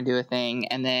Hawkeye are gonna do a thing,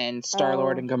 and then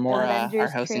Star-Lord and Gamora are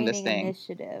Avengers hosting this Training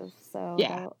thing. Initiative. So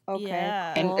Yeah. okay.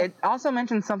 Yeah. And cool. it also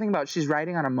mentions something about she's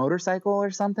riding on a motorcycle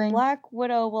or something. Black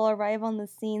Widow will arrive on the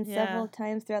scene Yeah. several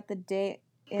times throughout the day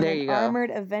in There an you go. armored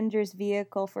Avengers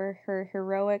vehicle for her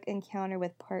heroic encounter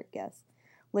with park guests.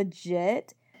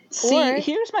 Legit. See, Or-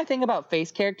 here's my thing about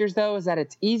face characters though, is that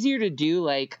it's easier to do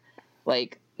like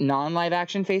non-live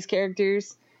action face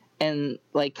characters, and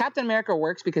like Captain America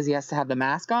works because he has to have the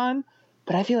mask on,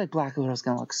 but I feel like Black Widow's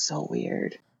gonna look so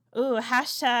weird. Ooh,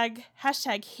 hashtag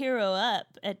hero up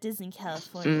at Disney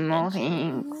California. No Adventure.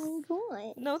 thanks. Oh,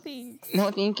 boy. No thanks. No,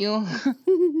 thank you.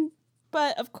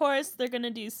 But of course, they're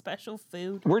gonna do special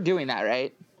food. We're doing that,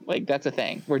 right? Like, that's a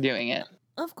thing. We're doing it.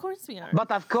 Of course we are.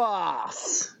 But of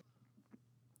course.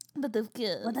 But of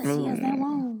course. What the she is that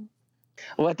won't.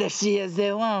 What the she is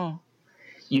they want?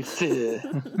 You fool.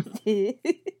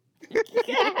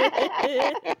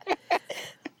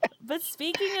 But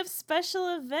speaking of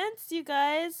special events, you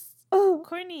guys, Oh,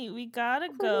 Courtney, we gotta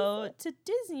go to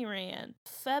Disneyland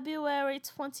February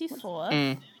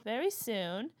 24th, very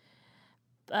soon,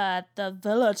 at the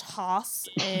Village House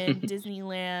in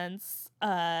Disneyland's,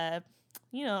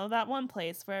 you know, that one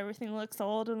place where everything looks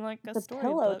old and like a the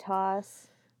storybook. pillow toss.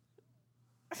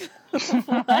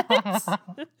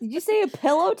 What? Did you say a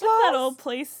pillow What's that toss? old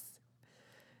place?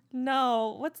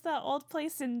 No, what's that old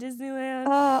place in Disneyland?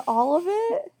 All of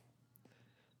it?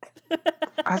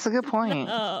 That's a good point.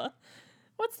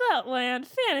 What's that land?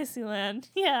 Fantasyland.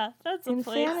 Yeah, that's a In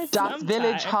place. Fantasy- Das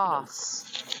Village sometime.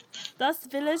 Haus. Das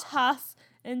Village House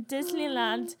in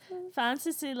Disneyland,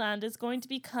 Fantasyland is going to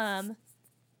become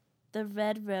the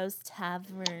Red Rose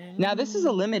Tavern. Now, this is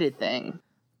a limited thing.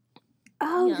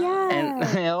 Oh, Yeah.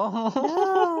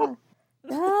 And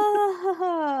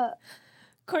yeah.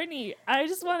 Courtney, I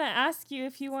just want to ask you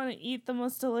if you want to eat the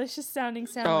most delicious sounding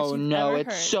sandwich oh you've no, ever it's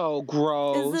heard. so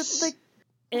gross. Is it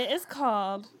It is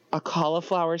called a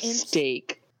cauliflower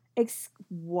steak?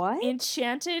 what?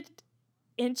 Enchanted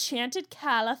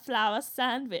Cauliflower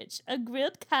Sandwich, a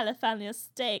grilled California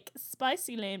steak,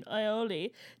 spicy lamed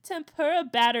aioli, tempura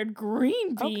battered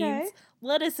green beans, Okay.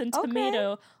 lettuce and Okay.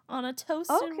 tomato on a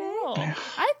toasted Okay. roll.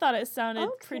 I thought it sounded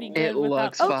pretty Okay. good. It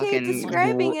looks without Okay, fucking.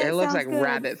 describing it It looks sounds like good.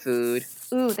 rabbit food.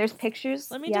 Ooh, there's pictures.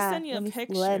 Let me just send you a Let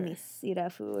picture. me see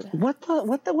that food. What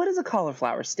is a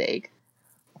cauliflower steak?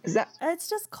 Is that It's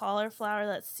just cauliflower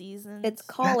that's seasoned. It's that's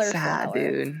cauliflower. sad,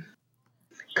 dude?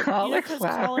 You know, 'cause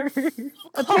Cauliflower.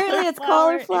 Apparently it's It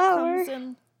cauliflower. comes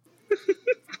in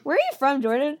Where are you from,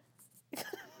 Jordan?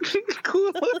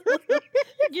 Cool.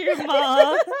 your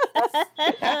mom.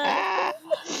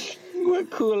 What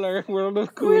cooler? World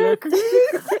of cooler.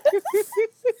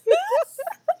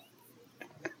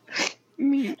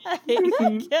 Meat.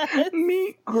 Yes.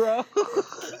 Meat gross.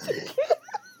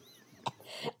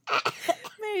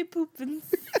 Mary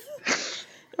Poppins.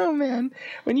 Oh man,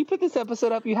 when you put this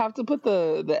episode up, you have to put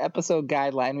the episode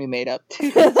guideline we made up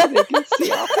too, so they can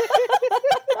see all.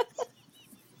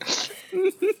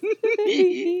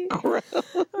 Gross.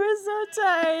 We're so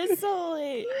tired. So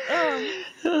late.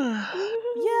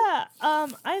 Yeah.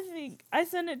 I think I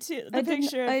sent it to the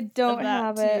picture. I don't of that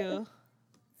have it. too.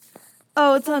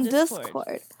 Oh, it's on Discord.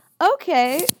 Discord.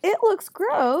 Okay, it looks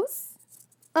gross.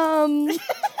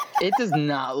 It does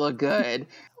not look good.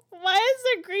 Why is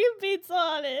there green beans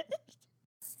on it?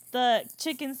 The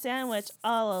chicken sandwich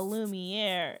a la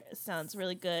Lumiere sounds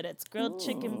really good. It's grilled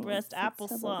chicken Ooh, breast, let's have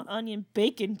applesauce, a- onion,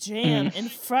 bacon, jam,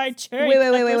 and fried cherry Wait,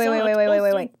 peppers on a wait.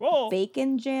 toasted roll.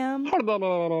 Bacon jam.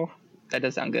 That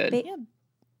does sound good. Ba- Yeah,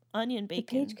 onion The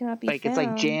bacon. page cannot be Like found. it's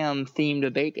like jam themed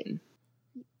to bacon.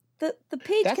 The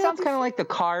page. That cannot sounds be kind of like the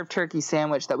carved turkey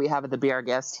sandwich that we have at the Be Our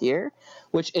Guest here,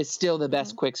 which is still the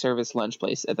best quick service lunch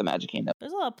place at the Magic Kingdom.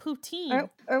 There's a lot of poutine.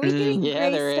 Are we getting yeah,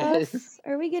 gray there stuff? is.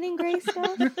 Are we getting gray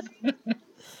stuff?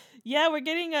 Yeah, we're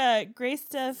getting gray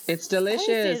stuff. It's How do you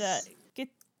say delicious. that?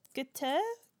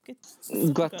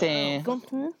 Gâteau? Gratin.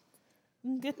 Gontin?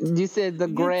 Gâteau. You said the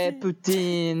grey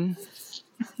poutine.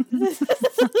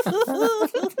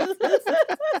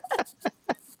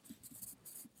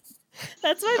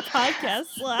 That's my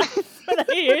podcast laugh when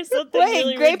I hear something Wait,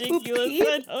 really grey ridiculous.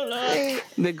 poutine? I don't know.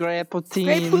 The grey poutine.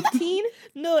 Gray poutine?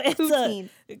 No, it's Poutine.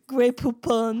 a grey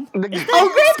poupon.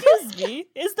 The- Excuse me.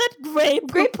 Is that grey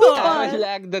Grey poupon? I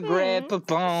like the grey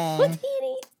poupon.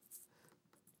 Poutine.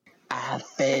 I gotta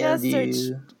failed you.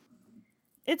 search.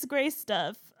 It's grey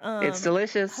stuff. It's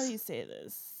delicious. How do you say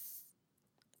this?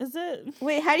 Is it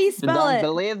Wait, how do you spell Don't it?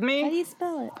 believe How do me? you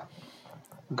spell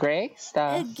it? Grey a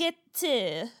stuff.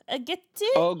 gâteau? A gâteau?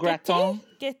 Oh, gratin.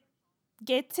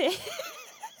 Gâteau.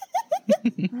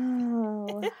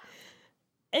 Oh.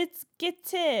 It's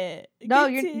gâteau. No,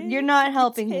 Gâteau. you're not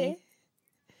helping Gâteau. me.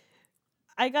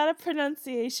 I got a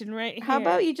pronunciation right here. How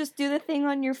about you just do the thing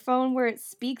on your phone where it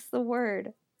speaks the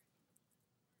word?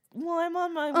 Well, I'm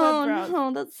on my web Oh browser.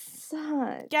 no, that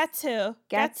sucks. Gâteau.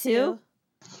 Gâteau?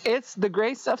 It's the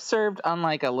grey stuff served on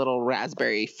like a little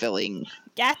raspberry filling.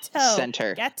 Gâteau.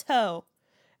 Center. Gâteau.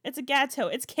 It's a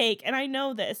gâteau. It's cake, and I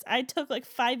know this. I took like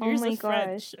 5 Oh years my of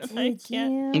French. gosh. I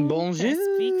can't. Jam. Bonjour. Can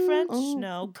I speak French? Oh,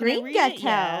 No. Can green I read it? gâteau.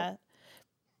 Yeah.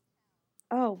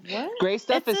 Oh, what? Grey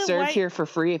stuff It's is a served white- here for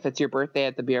free if it's your birthday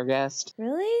at the Be Our Guest.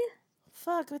 Really?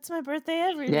 Fuck, it's my birthday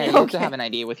every Yeah, day. you have to Okay. have an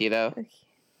ID with you though. Okay.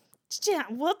 Yeah,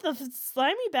 what the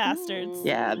slimy bastards.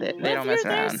 Yeah, they What don't if mess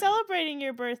you're there around. celebrating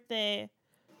your birthday?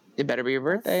 It better be your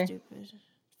birthday. That's stupid.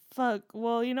 Fuck.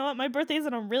 Well, you know what? My birthday's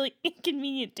on a really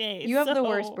inconvenient day. You have the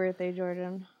worst so- birthday,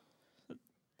 Jordan.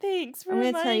 Thanks for I'm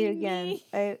gonna tell you reminding again.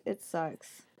 me. It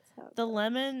sucks. The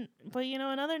lemon, but in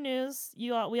other news, we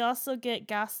also get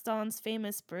Gaston's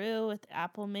famous brew with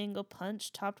apple mango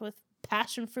punch topped with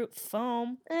passion fruit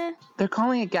foam. They're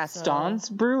calling it Gaston's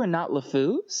brew and not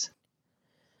LeFou's?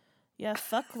 Yeah,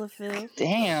 fuck LeFou.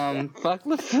 Damn, fuck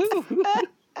LeFou.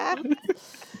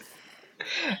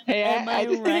 Hey, Am I I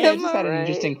just right? had an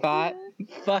interesting thought.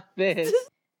 Fuck this.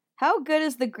 How good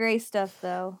is the gray stuff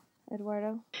though,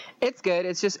 Eduardo? It's good.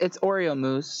 It's Oreo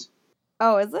mousse.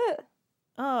 Oh, is it?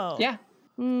 Oh. Yeah.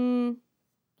 Mm.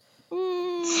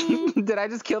 Did I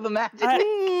just kill the magic? Yeah,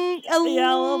 a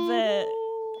little bit.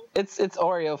 It's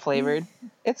Oreo flavored.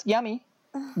 It's yummy.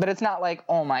 But it's not like,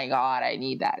 oh my god, I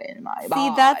need that in my body.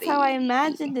 See, that's how I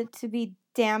imagined it to be.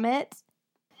 Damn it.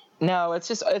 No, it's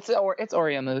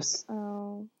Oreo mousse.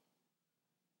 Oh.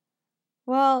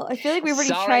 Well, I feel like we've already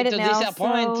Sorry tried it to now,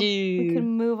 disappoint so you. we can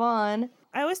move on.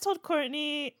 I always told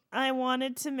Courtney I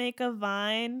wanted to make a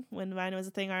Vine when Vine was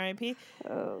a thing, RIP.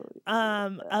 Oh.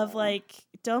 Of like,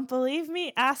 don't believe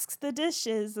me? Asks the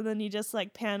dishes, and then you just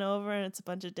like pan over and it's a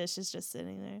bunch of dishes just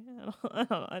sitting there. I don't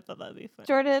know. I thought that'd be fun.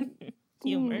 Jordan.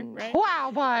 Humor, right?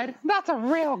 Wow, bud. That's a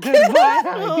real good one.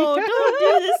 No, don't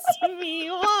do this to me.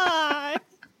 Why?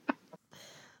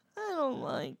 I don't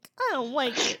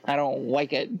like it. I don't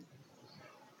like it.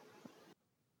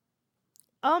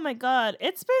 Oh my god,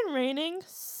 it's been raining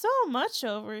so much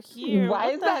over here. Why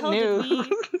What is the that hell did news?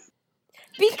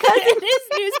 Because It is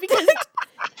news because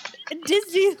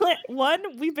Disneyland,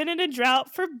 one, we've been in a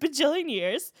drought for bajillion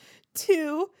years.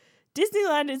 Two,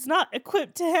 Disneyland is not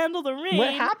equipped to handle the rain.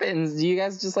 What happens? Do you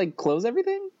guys just like close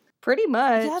everything? pretty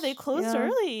much. Yeah, they closed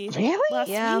early Really? last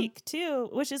Yeah. week too,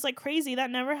 which is like crazy. That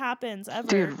never happens ever.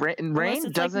 Dude, rain it's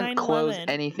like doesn't close 9/11.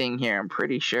 anything here, I'm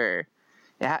pretty sure.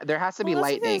 There has to be Well,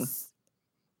 that's lightning. because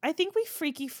I think we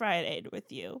Freaky Friday'd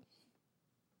with you.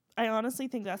 I honestly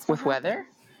think that's what With weather? happened.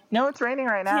 No, it's raining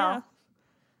right now.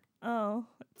 Yeah. Oh,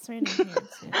 it's raining here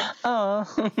too.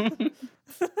 Oh.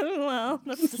 Well,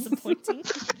 that's disappointing.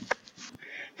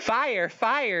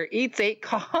 Fire eats 8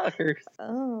 cars.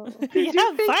 Oh. Did Yeah,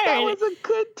 you think fire. that was a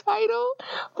good title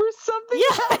for something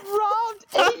Yeah, that robbed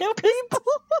thought 8 it was-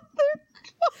 people?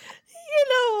 You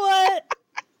know what?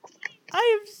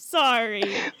 I am sorry.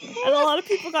 And a lot of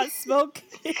people got smoke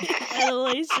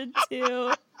inhalation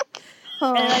too.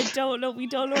 Oh. And I don't know. We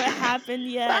don't know what happened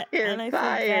yet. And I feel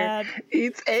Fire bad.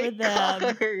 eats 8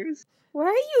 them. cars. Why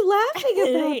are you laughing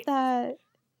Hey. about that?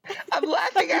 I'm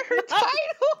laughing at her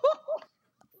title.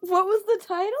 What was the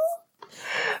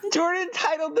title? Jordan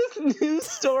titled this news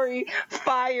story,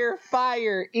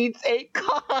 Fire Eats 8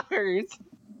 Cars.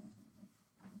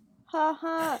 Ha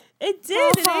ha. It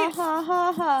did. It Ha ain't. ha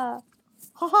ha ha.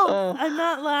 Ha ha. I'm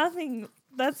not laughing.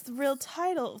 That's the real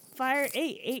title. Fire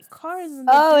ate 8 cars in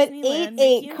the Oh, it Disneyland ate Mickey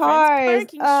 8 and Friends cars.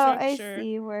 parking Oh, I structure.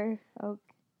 see where. Okay.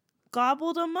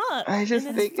 Gobbled them up. I just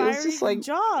in think its it was just fiery like,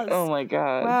 jaws. oh my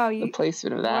god. Wow, the you-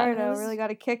 placement of that. Eduardo was- really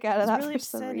got a kick out of it's that really for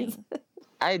some upsetting. reason.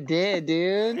 I did,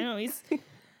 dude. Anyways,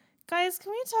 guys,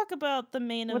 can we talk about the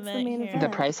main What's the event main here? The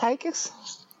event? price hikes?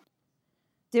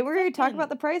 Did we already talk Fucking about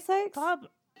the price hikes? Bob,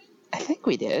 I think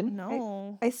we did.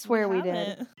 no. I swear we did.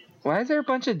 haven't. Why is there a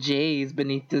bunch of J's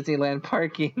beneath Disneyland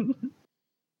parking?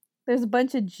 There's a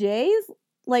bunch of J's?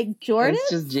 Like Jordan? It's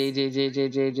just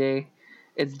J.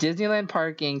 It's Disneyland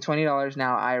parking, $20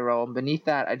 now, I roll. Beneath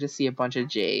that, I just see a bunch of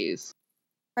J's.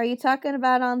 Are you talking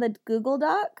about on the Google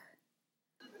Doc?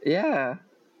 Yeah.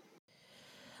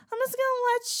 I'm just gonna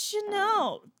let you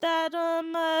know that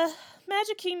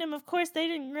Magic Kingdom, of course, they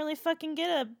didn't really fucking get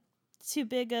a too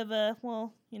big of a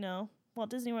Walt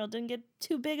Disney World didn't get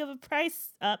too big of a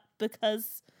price up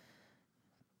because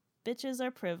bitches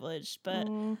are privileged. But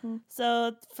Mhm.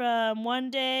 so from one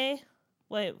day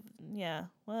was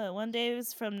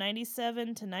from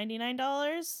 $97 to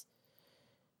 $99.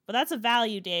 But that's a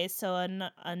value day, so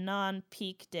a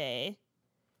non-peak day,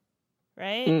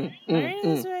 right? Am I reading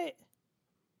this right?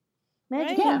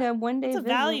 Magic Right? Kingdom, one day It's a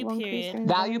visit value will increase period. during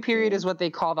the Value period is what they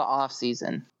call the off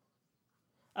season.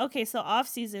 Okay, so off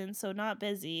season, so not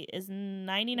busy, is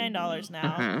 $99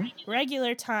 now. Mhm.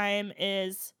 Regular time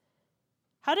is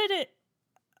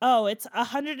it's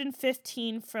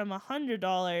 $115 from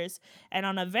 $100, and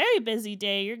on a very busy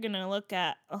day, you're gonna look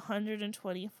at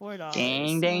 $124.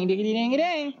 Dang, diggity,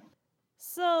 dang.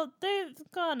 So they've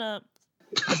gone up.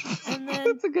 And then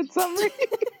That's a good summary.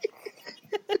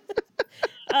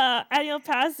 annual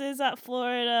passes at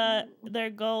Florida, they're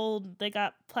gold. They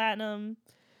got platinum.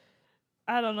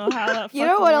 I don't know how that. You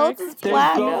know what else works. is There's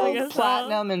platinum? gold,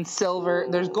 platinum, and silver.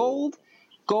 There's gold,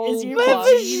 Is your My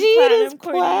plus. machine is platinum,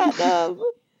 Courtney? platinum.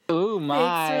 Ooh Thanks for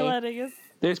my! letting us.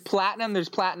 There's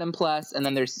platinum plus, and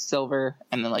then there's silver,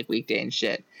 and then like weekday and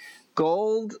shit.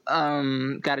 Gold,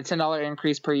 got a $10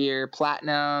 increase per year.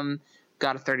 Platinum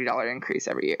got a $30 increase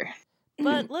every year.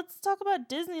 But let's talk about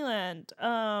Disneyland.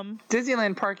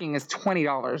 Disneyland parking is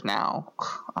 $20 now.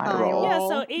 I I roll. Yeah,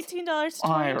 so $18 to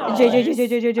I roll.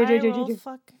 $20. I roll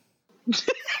fuck.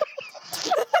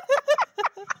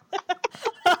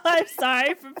 I'm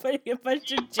sorry for putting a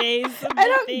bunch of J's. I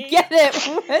don't get it.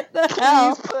 What the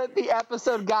hell? Please put the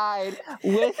episode guide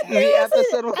with the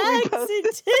episode when we post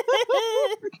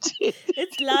it.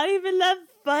 It's not even that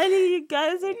funny. You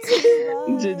guys are too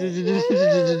much.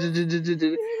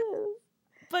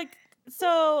 But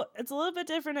so it's a little bit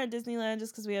different at Disneyland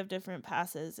just because we have different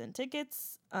passes and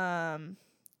tickets.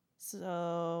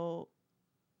 So.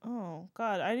 Oh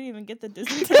God! I didn't even get the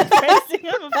Disneyland pricing.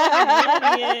 I'm a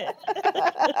fucking idiot.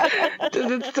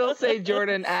 Does it still say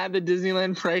Jordan add the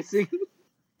Disneyland pricing?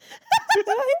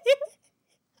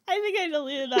 I think I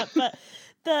deleted that,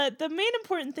 but the main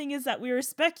important thing is that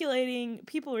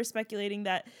people were speculating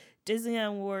that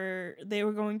Disneyland were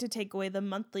going to take away the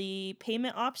monthly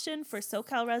payment option for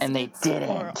SoCal residents, And they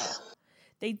didn't.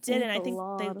 They didn't. I Thank think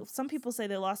God. some people say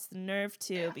they lost the nerve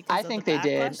too because I of think the they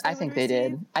did. backlash I think they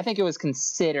did. received. I think it was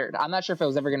considered. I'm not sure if it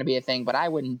was ever going to be a thing, but I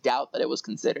wouldn't doubt that it was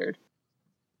considered.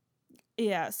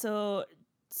 Yeah. So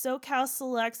SoCal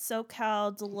Select,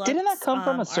 SoCal Deluxe. Didn't that come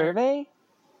from a survey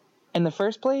in the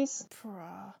first place?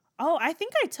 Oh, I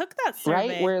think I took that survey.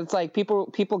 Right? Where it's like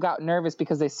people got nervous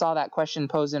because they saw that question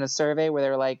posed in a survey where they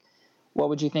were like, what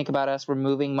would you think about us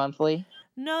removing monthly?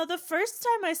 No, the first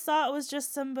time I saw it was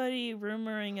just somebody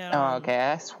rumoring it. Oh, okay.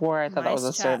 I swore I thought that was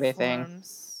a survey thing.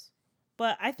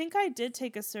 But I think I did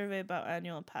take a survey about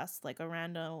annual pass, like a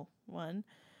random one.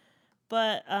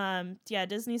 But yeah,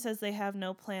 Disney says they have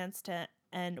no plans to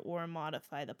end or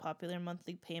modify the popular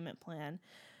monthly payment plan.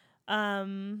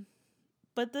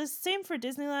 But the same for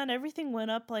Disneyland. Everything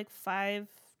went up like $5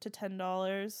 to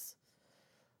 $10.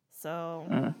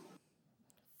 So,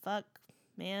 fuck,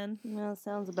 man. No,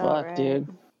 sounds about right. Dude.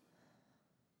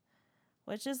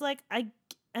 Which is like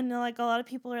and like a lot of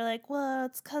people are like, well,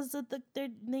 it's because of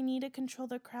they need to control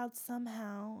the crowd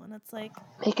somehow, and it's like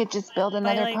they could just build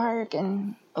another park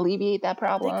and alleviate that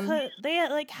problem. They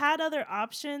had other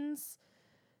options,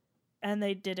 and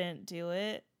they didn't do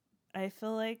it. I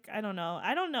feel like I don't know.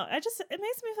 It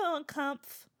makes me feel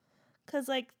uncomfortable because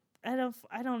like I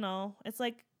don't know. It's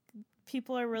like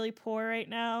people are really poor right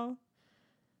now.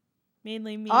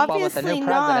 Mainly me. Obviously well, with the new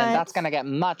president, that's gonna get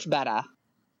much better.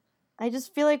 I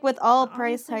just feel like with all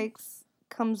price hikes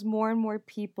comes more and more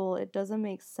people. It doesn't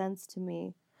make sense to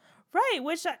me. Right,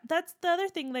 which that's the other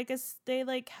thing. Like, they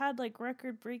like had like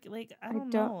record break. Like, I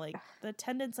don't know. Like the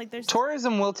attendance. Like, there's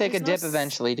tourism will take a dip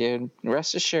eventually, dude.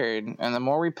 Rest assured. And the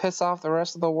more we piss off the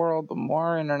rest of the world, the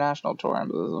more international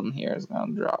tourism here is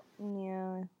gonna drop.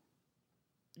 Yeah.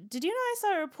 Did you know I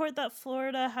saw a report that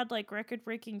Florida had like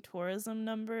record-breaking tourism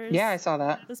numbers? Yeah, I saw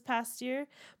that this past year,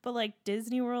 but like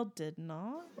Disney World did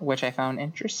not, which I found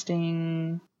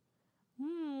interesting.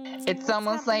 It's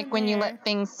almost like when you let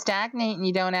things stagnate and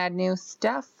you don't add new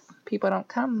stuff, people don't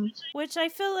come. Which I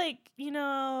feel like, you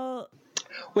know...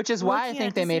 Which is why I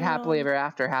think they made Happily Ever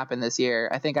After happen this year.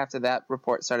 I think after that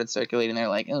report started circulating, they're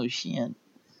like, oh, shit.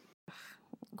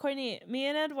 Courtney, me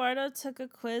and Eduardo took a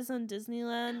quiz on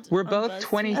Disneyland. We're both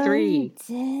 23. Oh,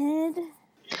 you did?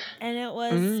 And it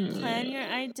was plan your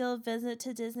ideal visit to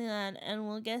Disneyland and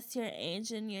we'll guess your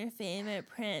age and your favorite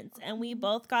prince. And we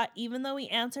both got, even though we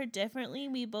answered differently,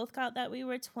 we both got that we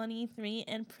were 23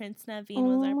 and Prince Naveen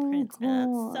was our prince. God.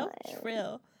 And that's so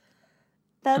true.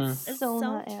 That's so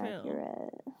not true.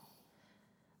 accurate.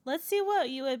 Let's see what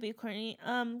you would be, Courtney.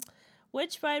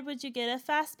 Which ride would you get a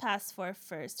fast pass for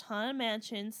first? Haunted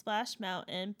Mansion, Splash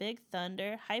Mountain, Big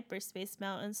Thunder, Hyperspace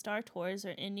Mountain, Star Tours, or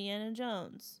Indiana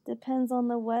Jones? Depends on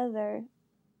the weather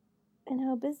and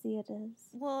how busy it is.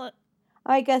 Well,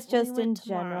 I guess we just went in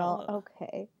tomorrow. general.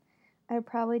 Okay. I'd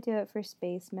probably do it for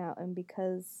Space Mountain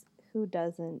because who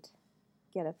doesn't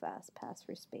get a fast pass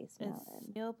for Space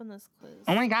Mountain? You open this quiz.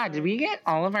 Oh my god, did we get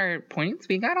all of our points?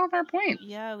 We got all of our points.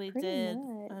 Yeah, we Pretty did.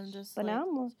 much. I'm just But like,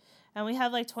 now and we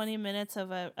have like 20 minutes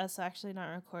of us actually not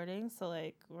recording, so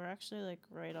like we're actually like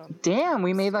right on. Damn,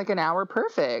 we made like an hour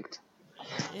perfect.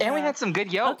 Yeah. And we had some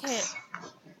good yolks. Okay.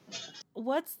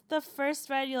 What's the first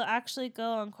ride you'll actually go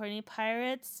on, Courtney?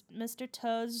 Pirates, Mr.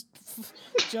 Toad's,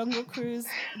 Jungle Cruise,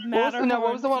 Matterhorn,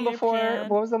 what was the one Peter before? Pan.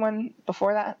 What was the one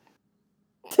before that?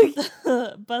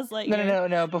 Buzz Lightyear.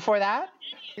 No. Before that?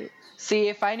 See,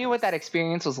 if I knew what that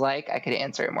experience was like, I could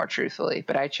answer it more truthfully.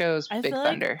 But I chose I Big feel like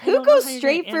Thunder. I Who don't know goes how you're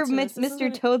straight gonna for answer this. This Mr.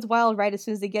 isn't- Toad's Wild Ride as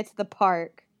soon as they get to the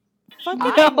park? Fucking I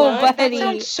would. would. That buddy.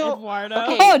 sounds so. Eduardo.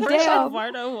 Okay, Oh, first damn. off,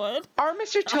 Eduardo would. our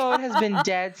Mr. Toad has been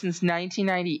dead since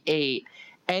 1998,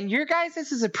 and your guys,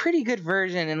 this is a pretty good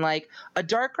version. And like a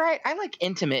dark ride, I like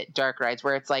intimate dark rides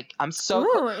where it's like I'm so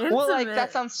well, like that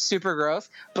intimate. sounds super gross,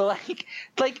 but like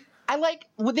I like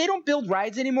well, they don't build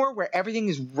rides anymore where everything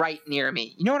is right near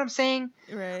me. You know what I'm saying?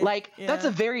 Right. Like that's yeah.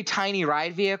 a very tiny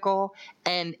ride vehicle,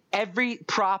 and every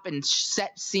prop and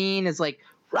set scene is like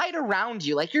right around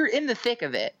you, like you're in the thick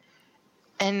of it.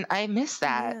 And I miss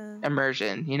that Yeah.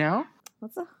 immersion, you know?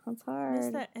 That's hard. Miss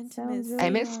that Sounds intimacy. I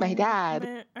miss my hard.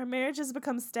 dad. Our marriage has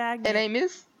become stagnant. And I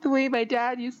miss the way my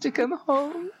dad used to come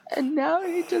home. And now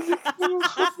he doesn't come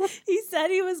home. He said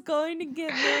he was going to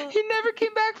get milk. He never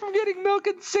came back from getting milk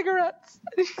and cigarettes.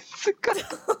 He's a god.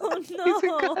 Oh He's a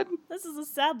no! god. This is a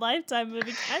sad Lifetime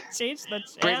movie. Can't change the channel.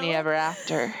 Brittany Ever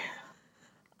After.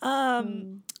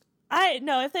 I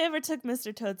no. If they ever took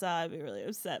Mr. Toad's out, I'd be really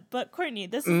upset. But Courtney,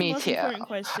 this is the Me most too. important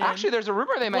question. Actually, there's a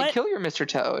rumor they might What? kill your Mr.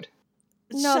 Toad.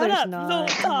 No, Shut there's up! not. Don't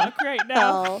talk right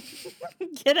now. Hell.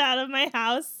 Get out of my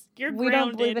house. You're We grounded.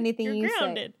 don't believe anything You're you say.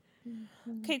 grounded.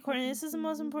 Okay, Courtney, this is the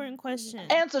most important question.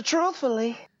 Answer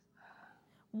truthfully.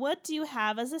 What do you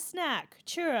have as a snack?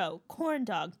 Churro, corn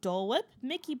dog, Dole Whip,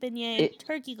 Mickey beignet, It-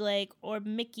 turkey leg, or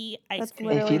Mickey ice That's cream?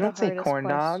 literally you the don't say hardest corn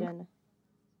dog, question.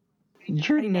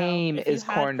 Your I know. name If you is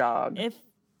had- Corn Dog.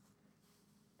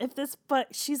 If this,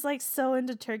 but she's like so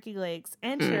into turkey legs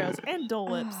and churros and Dole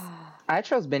Whips. I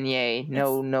chose beignet.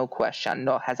 No question.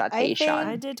 No hesitation.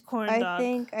 I did corn I dog.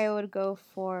 think I would go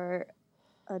for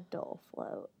a Dole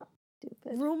float.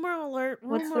 Stupid. Rumor alert!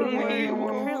 What's Rumor the alert!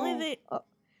 rumor? Apparently they. Oh.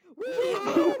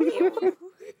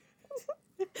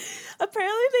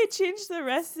 Apparently they changed the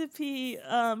recipe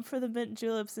for the mint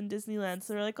juleps in Disneyland,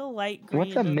 so they're like a light green.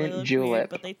 What's a and they mint look julep? weird,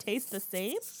 but they taste the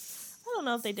same. I don't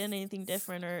know if they did anything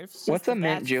different or if it's just What's the a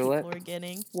mint batch people julep? were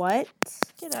getting. What?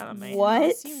 Get out of my What?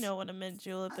 house! You know what a mint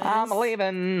julep is. I'm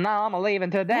leaving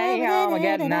today. I'm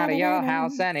getting out of your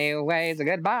house anyways.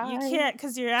 Goodbye. You can't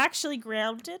because you're actually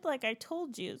grounded, like I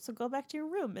told you. So go back to your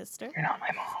room, Mister. You're not my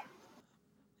mom.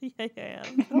 Yeah, I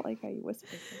am. I don't like how you whisper.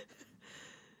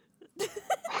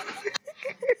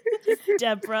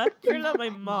 Deborah, you're not my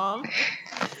mom.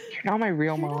 You're not my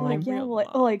real You're not mom. my Like, yeah, real well,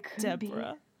 mom, oh, I could be.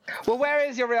 Deborah. Well, where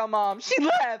is your real mom? She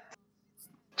left.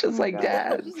 Just Oh my like God,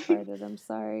 Dad. I just farted, I'm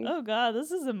sorry. Oh god,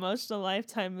 this is emotional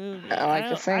Lifetime movie. I like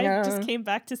to sing I just 'em. came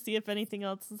back to see if anything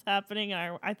else is happening.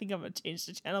 I think I'm gonna change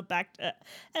the channel back to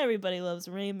Everybody Loves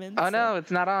Raymond. Oh so- no,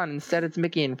 it's not on. Instead, it's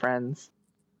Mickey and Friends.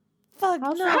 Fuck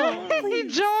How no! Hey,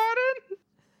 please. Jordan.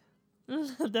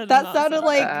 That That does not sounded sound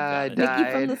like good. Mickey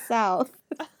from died. the South.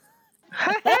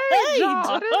 Hey, Hey,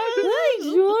 Jordan.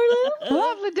 Jordan.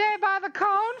 Lovely day by the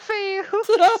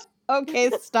cornfield. Okay,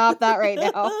 stop that right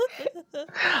now.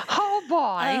 Oh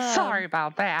boy, sorry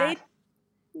about that.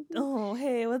 Oh,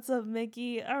 hey, what's up,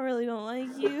 Mickey? I really don't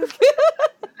like you.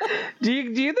 Do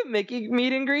you the Mickey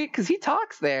meet and greet? Because he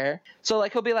talks there. So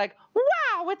like he'll be like,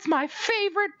 "Wow, it's my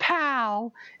favorite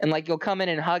pal," and like you'll come in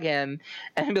and hug him,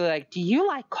 and he'll be like, "Do you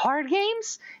like card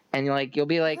games?" And you'll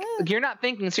be like, "You're not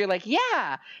thinking," so you're like,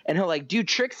 "Yeah," and he'll like do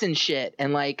tricks and shit,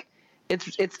 and like it's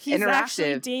He's interactive.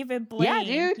 actually David Blaine. Yeah,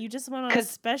 dude. You just went on a 'Cause-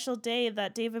 special day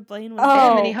that David Blaine was Oh. And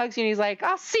there. then he hugs you and he's like,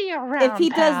 "I'll see you around." If he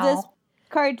does pal." this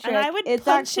card trick, And I would it's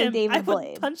punch actually him. David I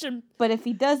Blaine. would punch him. But if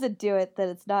he doesn't do it, then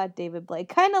it's not David Blaine.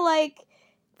 Kind of like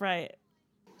Right.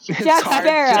 It's Jack hard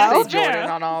Sparrow. to say Jack Jordan Sparrow.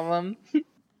 on all of them.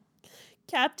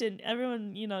 Captain.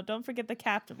 Everyone, don't forget the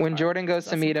captain. When part. Jordan goes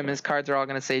to That's meet him, his important. cards are all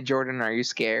gonna say, "Jordan, are you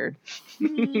scared?"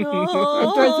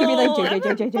 No. Jordan's gonna be like,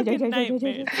 I'm a fucking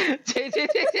nightmare.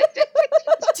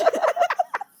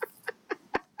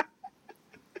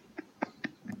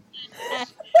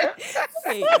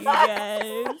 Hate you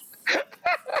guys.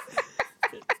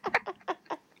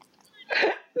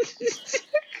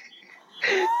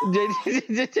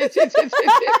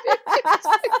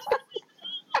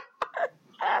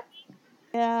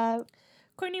 yeah.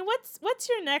 Courtney, what's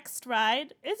your next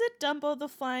ride? Is it Dumbo the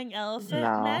Flying Elephant,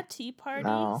 No. Mad Tea Party,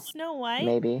 No. Snow White,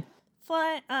 Maybe.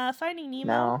 Finding Nemo,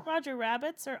 No. Roger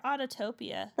Rabbits, or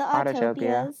Autotopia? The Autotopia.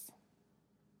 Autopias.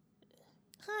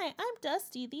 Hi, I'm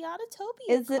Dusty, the Autotopia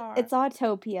Is it? car. It's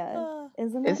Autopia,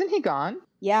 isn't it? Isn't he gone?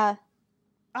 Yeah.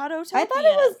 Autotopia. I thought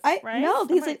it was. right? No,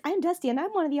 he's Am I- like, I'm Dusty, and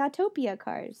I'm one of the Autopia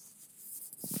cars.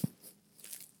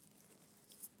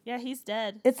 Yeah, he's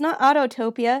dead. It's not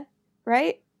Autotopia,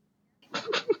 right?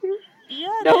 Yeah,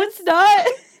 No, it is. it's not.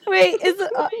 Wait, is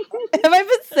it? Have I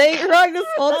been saying it wrong this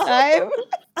whole time?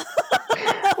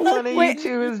 One of you Wait.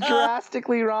 two is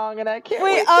drastically wrong, and I can't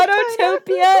Wait, wait to find out.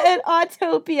 Autotopia and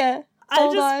Autopia.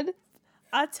 Hold on.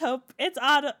 It's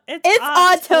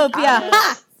Autopia.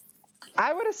 Ha!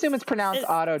 I would assume it's pronounced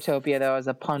Autotopia, though, as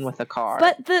a pun with a car.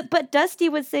 But Dusty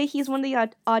would say he's one of the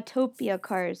Autopia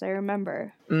cars. I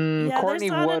remember. Yeah, Courtney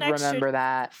there's not would an extra- remember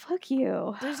that. Fuck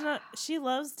you. There's not. She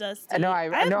loves Dusty. No, I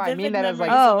have mean vivid that as, like-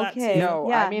 memories of Oh, that, okay. too. No,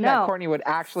 Yeah, I mean no. that Courtney would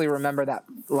actually remember that,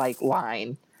 like,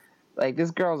 line. Like,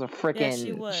 this girl's a freaking...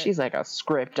 she would. She's like a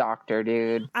script doctor,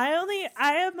 dude.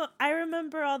 I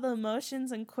remember all the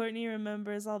emotions, and Courtney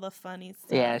remembers all the funny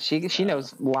stuff. Yeah, she so-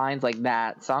 knows lines like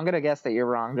that. So I'm gonna guess that you're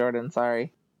wrong, Jordan.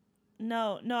 Sorry.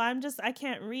 No, I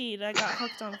can't read. I got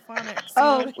hooked on phonics. you know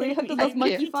Oh, what I were you hooked on mean? those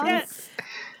monkey can't- fonts?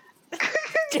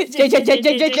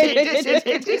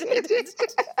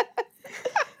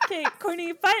 Okay,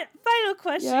 Courtney, final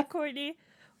question, Yeah. Courtney.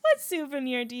 What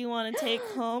souvenir do you want to take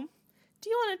home? Do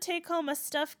you want to take home a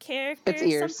stuffed character, It's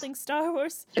ears. something Star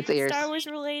Wars, It's ears. Star Wars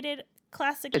related,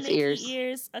 classic It's Mickey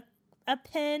ears. a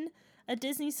pin, a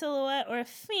Disney silhouette, or a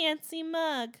fancy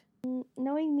mug?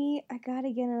 Knowing me, I gotta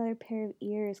get another pair of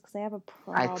ears because I have a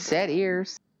problem. I said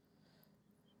ears.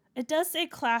 It does say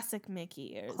classic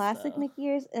Mickey ears. Classic though. Mickey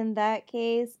ears. In that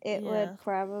case, it Yeah. would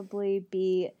probably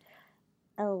be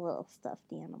a little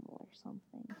stuffed animal or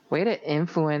something. Way to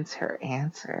influence her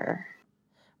answer.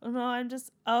 Oh, no, I'm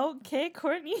just okay,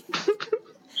 Courtney.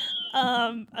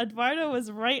 Eduardo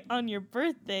was right on your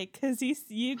birthday because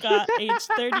you got age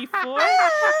 34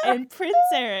 and Prince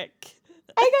Eric.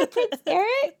 I got Prince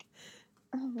Eric.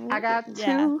 Oh, I got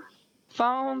Yeah. two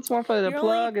phones, one for the You're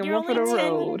plug and you're one for the only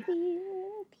 10 road.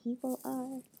 People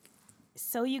are.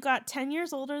 So you got 10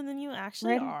 years older than you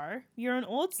actually Right. are. You're an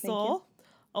old Thank you. soul.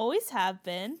 Always have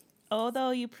been.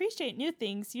 Although you appreciate new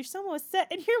things, you're somewhat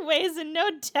set in your ways, and no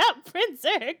doubt Prince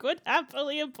Eric would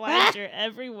happily oblige your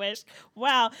every wish.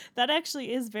 Wow, that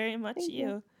actually is very much Thank you.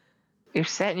 you. You're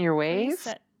set in your ways?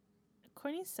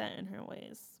 Courtney's set in her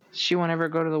ways. She won't ever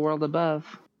go to the world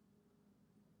above.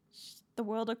 The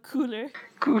world are cooler.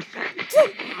 Cool.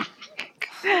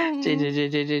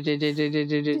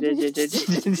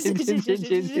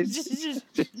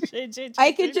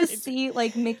 I could just see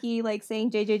like Mickey like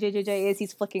saying JJJJJ as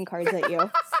he's flicking cards at you.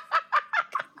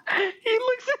 He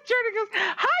looks at Jordan and goes,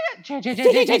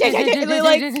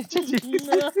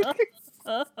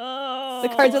 Oh, The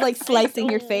cards are like slicing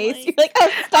your face. You're like,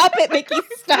 oh, stop it, Mickey,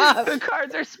 stop. The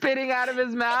cards are spitting out of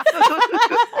his mouth.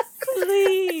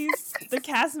 Please. The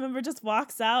cast member just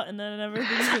walks out, and then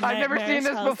everything's a I've never seen nightmarish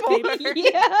this before. housekeeping.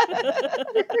 Yeah.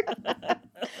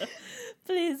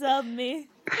 Please help me.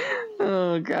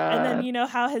 Oh, God. And then you know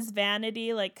how his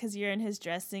vanity, like, because you're in his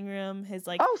dressing room, his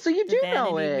like Oh, so you the do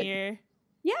vanity know it. mirror.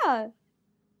 Yeah.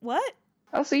 What?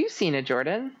 Oh, so you've seen it,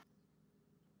 Jordan.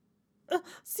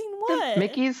 Seen what?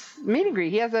 Mickey's meet and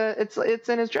greet. He has it's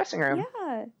in his dressing room.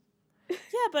 Yeah. Yeah,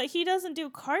 but he doesn't do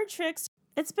card tricks.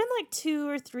 It's been like 2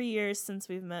 or 3 years since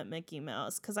we've met Mickey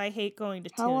Mouse because I hate going to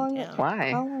How long- Toontown.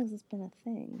 Why? How long has this been a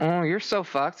thing? Oh, you're so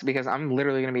fucked because I'm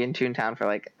literally gonna be in Toontown for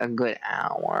like a good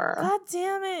hour. God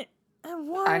damn it!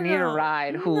 I need a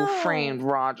ride. Who No. framed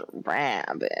Roger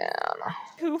Rabbit?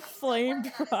 Who flamed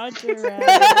Roger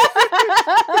Rabbit?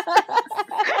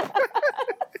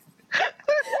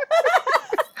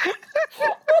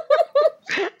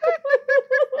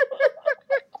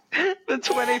 The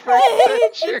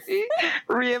 21st century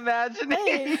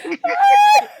reimagining.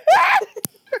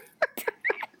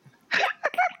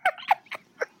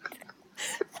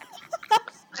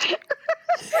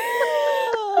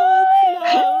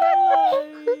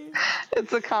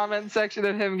 It's a comment section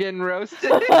of him getting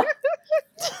roasted.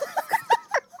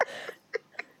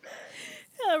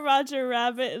 Roger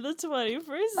Rabbit in the 21st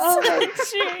Oh my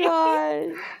century. God.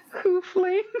 Who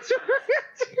flamed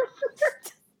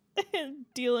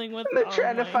Dealing with They're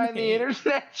trying to online find the hate.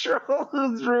 international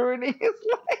who's ruining his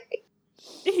life.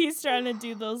 He's trying to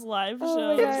do those live Oh my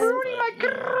shows. It's God. ruining my but-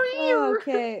 career. Oh,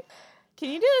 okay. Can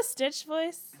you do a Stitch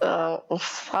voice?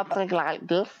 Something like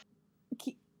this.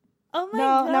 Oh my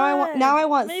No, god. now I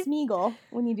want Maybe- Smeagol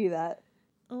when you do that.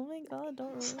 Oh my god, don't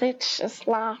ruin it. Stitch is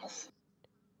lost.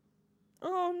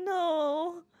 Oh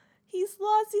no. He's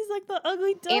lost. He's like the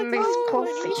ugly duckling. In this Oh,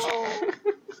 pussy.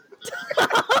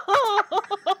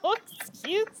 oh,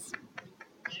 excuse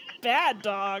bad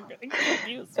dog.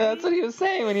 Excuse me. That's what he was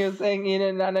saying when he was saying in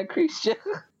and Nana Christian.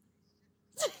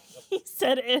 He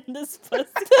said in this pussy.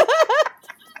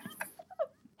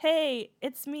 Hey,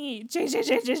 it's me,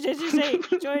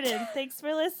 JJ Jordan. Thanks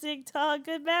for listening to All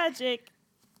Good Magic.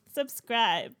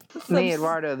 Subscribe. Me,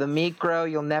 Eduardo, the meat grow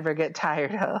you'll never get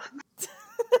tired of.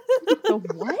 The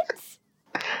what?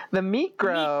 The meat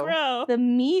grow. Meat grow.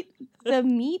 The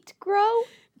meat grow?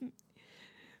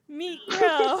 Meet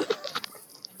Grow.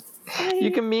 You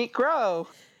can meet Grow.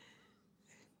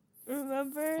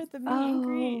 Remember the meet and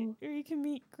greet where you can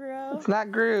meet Grow? It's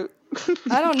not Groot.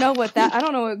 I don't know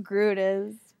what Groot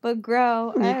is, but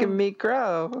Grow. You can meet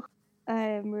Grow. I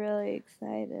am really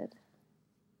excited.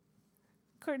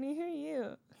 Courtney, who are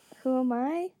you? Who am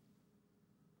I?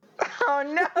 Oh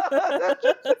no!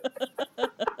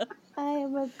 I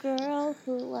am a girl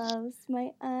who loves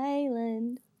my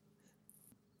island.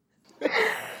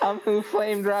 I'm Who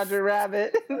Flamed Roger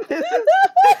Rabbit.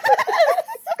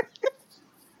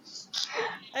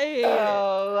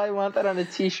 I want that on a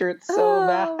t-shirt so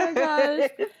bad. Oh my gosh.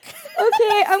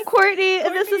 Okay, I'm Courtney,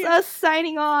 and this is us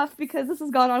signing off because this has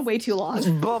gone on way too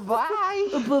long. Bye-bye.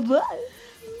 Bye-bye.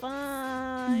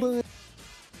 Bye. Mambo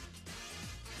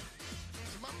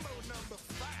number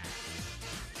 5.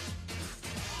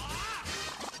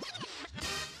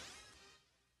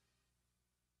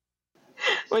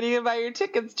 When are you gonna buy your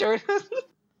tickets, Jordan?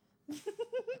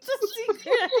 It's a secret,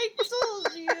 I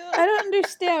told you. I don't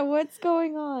understand what's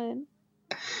going on.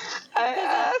 I Me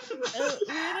asked. and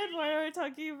Eduardo were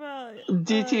talking about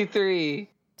DT3.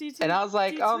 DT, And I was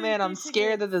like, oh man, I'm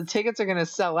scared that the tickets are gonna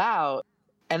sell out.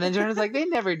 And then Jordan's like, they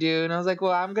never do. And I was like,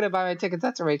 well, I'm gonna buy my tickets.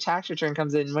 That's where my tax return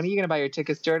comes in. When are you gonna buy your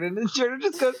tickets, Jordan? And Jordan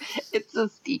just goes, it's a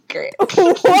secret.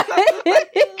 What?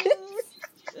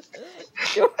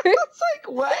 It's like,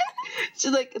 what?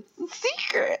 She's like, it's a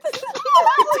secret.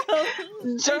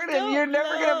 Jordan, you're never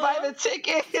gonna buy the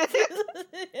ticket.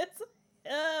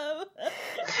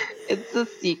 It's a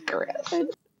secret.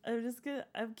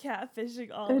 I'm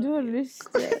catfishing all I of don't you.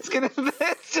 understand.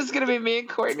 It's just gonna be me and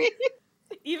Courtney.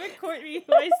 Even Courtney,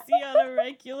 who I see on a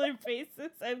regular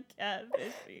basis, I'm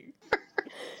catfishing.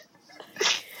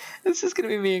 It's just gonna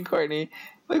be me and Courtney.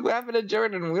 Like, what happened to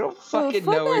Jordan? We don't fucking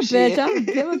fuck know where that she bitch. is. I don't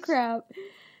give a crap.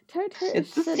 Tartar is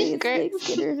It's a studying its secret.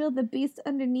 legs to reveal the beast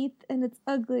underneath, and it's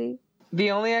ugly.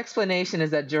 The only explanation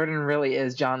is that Jordan really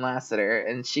is John Lasseter,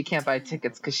 and she can't buy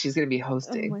tickets because she's gonna be Oh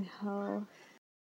hosting. my hell.